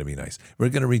 I'm not going to be nice. We're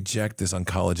going to reject this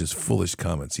oncologist's foolish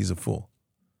comments. He's a fool.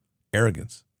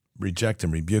 Arrogance. Reject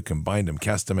him, rebuke him, bind him,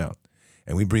 cast him out.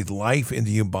 And we breathe life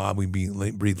into you, Bob. We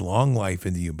breathe long life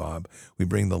into you, Bob. We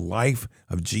bring the life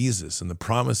of Jesus and the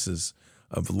promises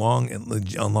of long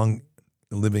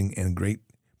living and great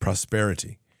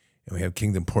prosperity. And we have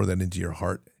kingdom pour that into your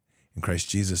heart. In Christ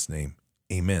Jesus' name,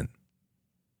 amen.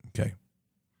 Okay,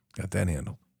 got that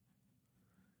handled.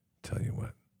 Tell you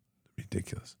what,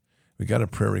 ridiculous. We got a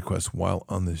prayer request while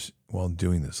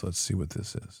doing this. Let's see what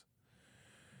this is.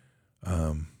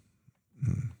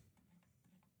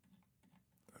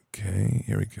 Okay,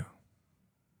 here we go.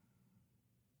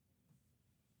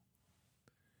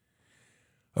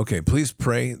 Okay, please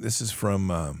pray. This is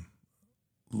from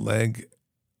Leg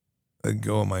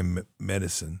Go My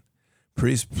Medicine.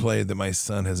 Please pray that my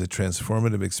son has a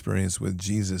transformative experience with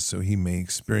Jesus so he may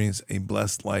experience a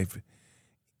blessed life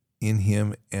in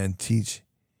him and teach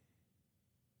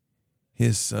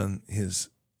his son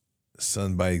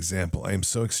by example. I am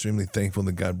so extremely thankful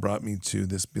that God brought me to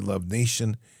this beloved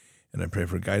nation, and I pray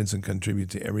for guidance and contribute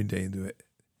to every day that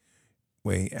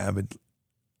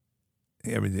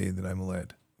I'm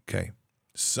led. Okay,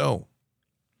 so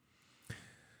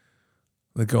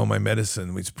let go of my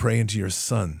medicine. We pray into your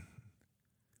son.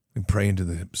 We pray into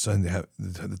the son that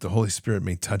the Holy Spirit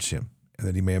may touch him and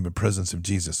that he may have a presence of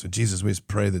Jesus. So Jesus, we just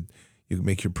pray that you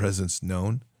make your presence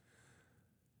known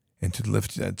and to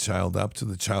lift that child up so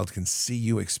the child can see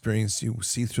you, experience you,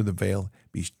 see through the veil,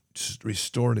 be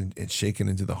restored and shaken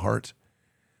into the heart,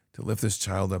 to lift this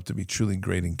child up to be truly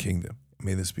great in kingdom.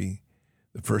 May this be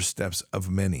the first steps of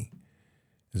many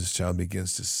as this child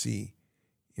begins to see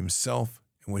himself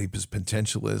and what his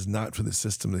potential is, not for the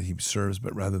system that he serves,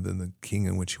 but rather than the king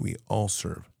in which we all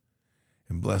serve.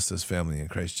 And bless this family in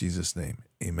Christ Jesus' name.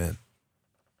 Amen.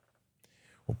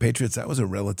 Well, Patriots, that was a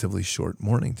relatively short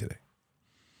morning today.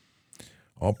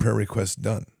 All prayer requests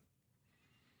done.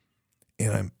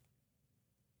 And I'm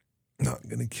not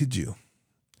going to kid you,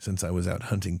 since I was out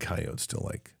hunting coyotes till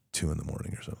like 2 a.m.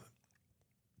 or something.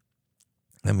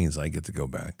 That means I get to go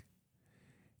back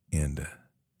and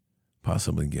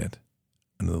possibly get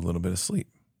another little bit of sleep.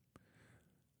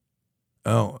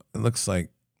 Oh, it looks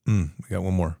like we got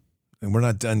one more. And we're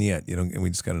not done yet. And we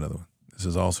just got another one. This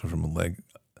is also from Let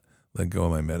Go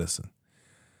of My Medicine.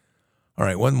 All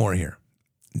right, one more here.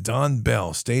 Don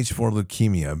Bell, stage 4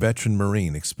 leukemia, a veteran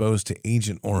Marine exposed to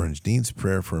Agent Orange, needs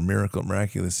prayer for a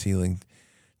miraculous healing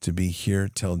to be here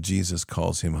till Jesus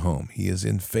calls him home. He is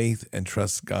in faith and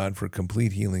trusts God for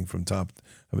complete healing from top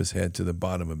of his head to the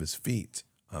bottom of his feet.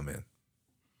 Amen.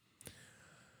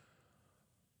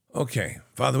 Okay,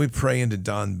 Father, we pray into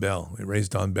Don Bell. We raise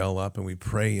Don Bell up and we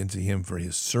pray into him for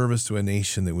his service to a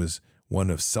nation that was one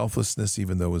of selflessness,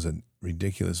 even though it was a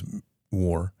ridiculous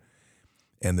war,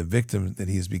 and the victim that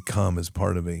he has become as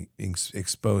part of being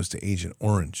exposed to Agent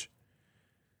Orange.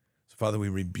 So, Father, we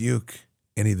rebuke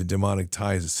any of the demonic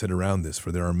ties that sit around this,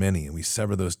 for there are many, and we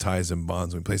sever those ties and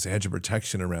bonds. We place a hedge of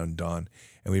protection around Don,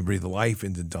 and we breathe life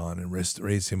into Don and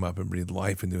raise him up and breathe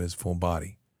life into his full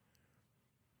body.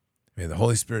 May the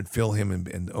Holy Spirit fill him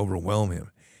and overwhelm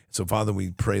him. So, Father,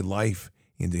 we pray life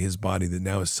into his body that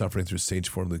now is suffering through stage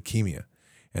 4 leukemia.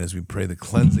 And as we pray the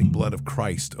cleansing blood of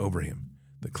Christ over him,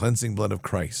 the cleansing blood of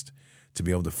Christ to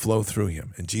be able to flow through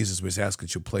him. And Jesus, we ask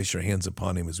that you place your hands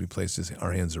upon him as we place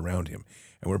our hands around him.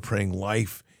 And we're praying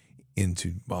life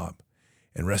into Bob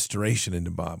and restoration into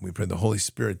Bob. We pray the Holy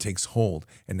Spirit takes hold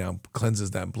and now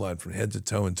cleanses that blood from head to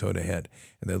toe and toe to head.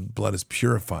 And that blood is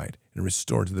purified and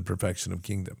restored to the perfection of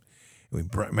kingdom. And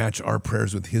we match our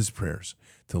prayers with his prayers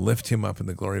to lift him up in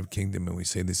the glory of kingdom. And we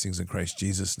say these things in Christ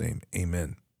Jesus' name.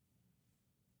 Amen.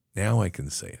 Now I can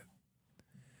say it.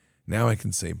 Now I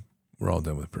can say we're all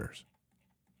done with prayers.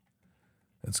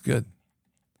 That's good.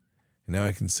 And now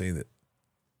I can say that,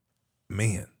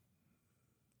 man,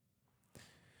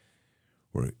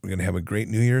 we're going to have a great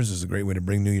New Year's. This is a great way to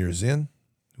bring New Year's in.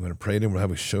 We're going to pray to him. We'll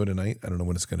have a show tonight. I don't know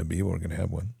what it's going to be, but we're going to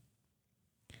have one.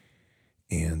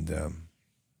 And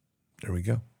there we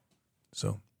go.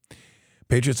 So,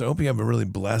 Patriots, I hope you have a really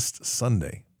blessed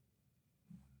Sunday.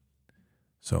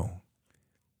 So,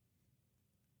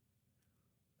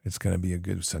 it's going to be a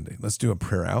good Sunday. Let's do a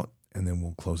prayer out, and then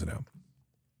we'll close it out.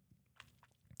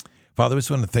 Father, we just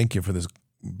want to thank you for this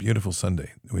beautiful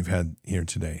Sunday that we've had here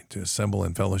today to assemble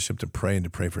in fellowship, to pray and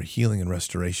to pray for healing and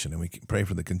restoration. And we can pray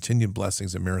for the continued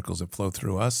blessings and miracles that flow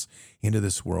through us into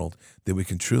this world, that we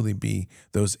can truly be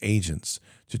those agents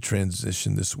to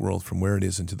transition this world from where it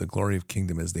is into the glory of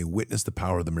kingdom as they witness the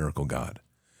power of the miracle God.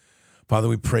 Father,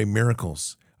 we pray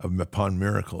miracles upon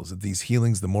miracles, that these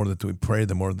healings, the more that we pray,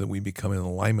 the more that we become in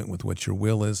alignment with what your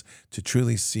will is, to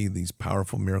truly see these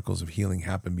powerful miracles of healing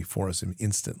happen before us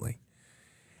instantly.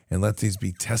 And let these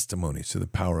be testimonies to the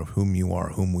power of whom you are,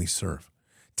 whom we serve.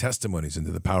 Testimonies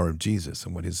into the power of Jesus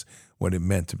and what it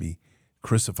meant to be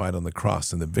crucified on the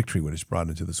cross and the victory which is brought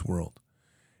into this world.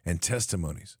 And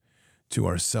testimonies to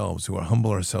ourselves who are humble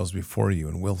ourselves before you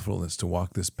in willfulness to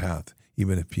walk this path,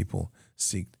 even if people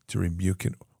seek to rebuke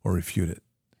it or refute it.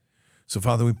 So,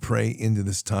 Father, we pray into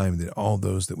this time that all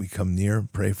those that we come near,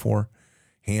 pray for,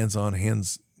 hands on,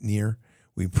 hands near,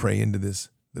 we pray into this,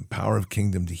 the power of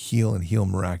kingdom to heal and heal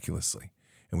miraculously.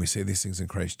 And we say these things in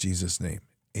Christ Jesus' name.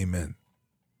 Amen.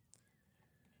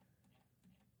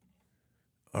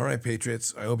 All right,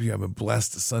 Patriots, I hope you have a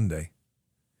blessed Sunday.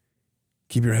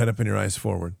 Keep your head up and your eyes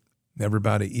forward. Never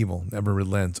bow to evil, never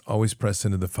relent, always press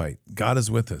into the fight. God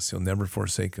is with us. He'll never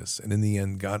forsake us. And in the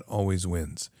end, God always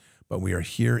wins. But we are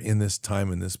here in this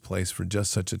time, in this place, for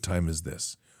just such a time as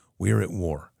this. We are at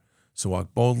war. So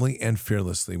walk boldly and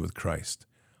fearlessly with Christ.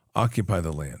 Occupy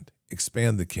the land.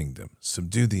 Expand the kingdom.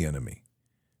 Subdue the enemy.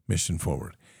 Mission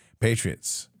forward.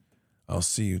 Patriots, I'll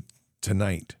see you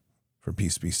tonight for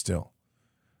Peace Be Still.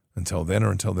 Until then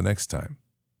or until the next time,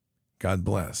 God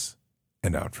bless,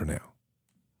 and out for now.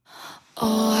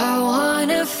 Oh, I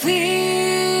wanna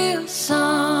feel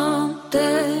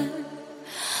something.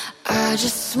 I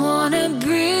just wanna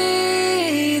breathe.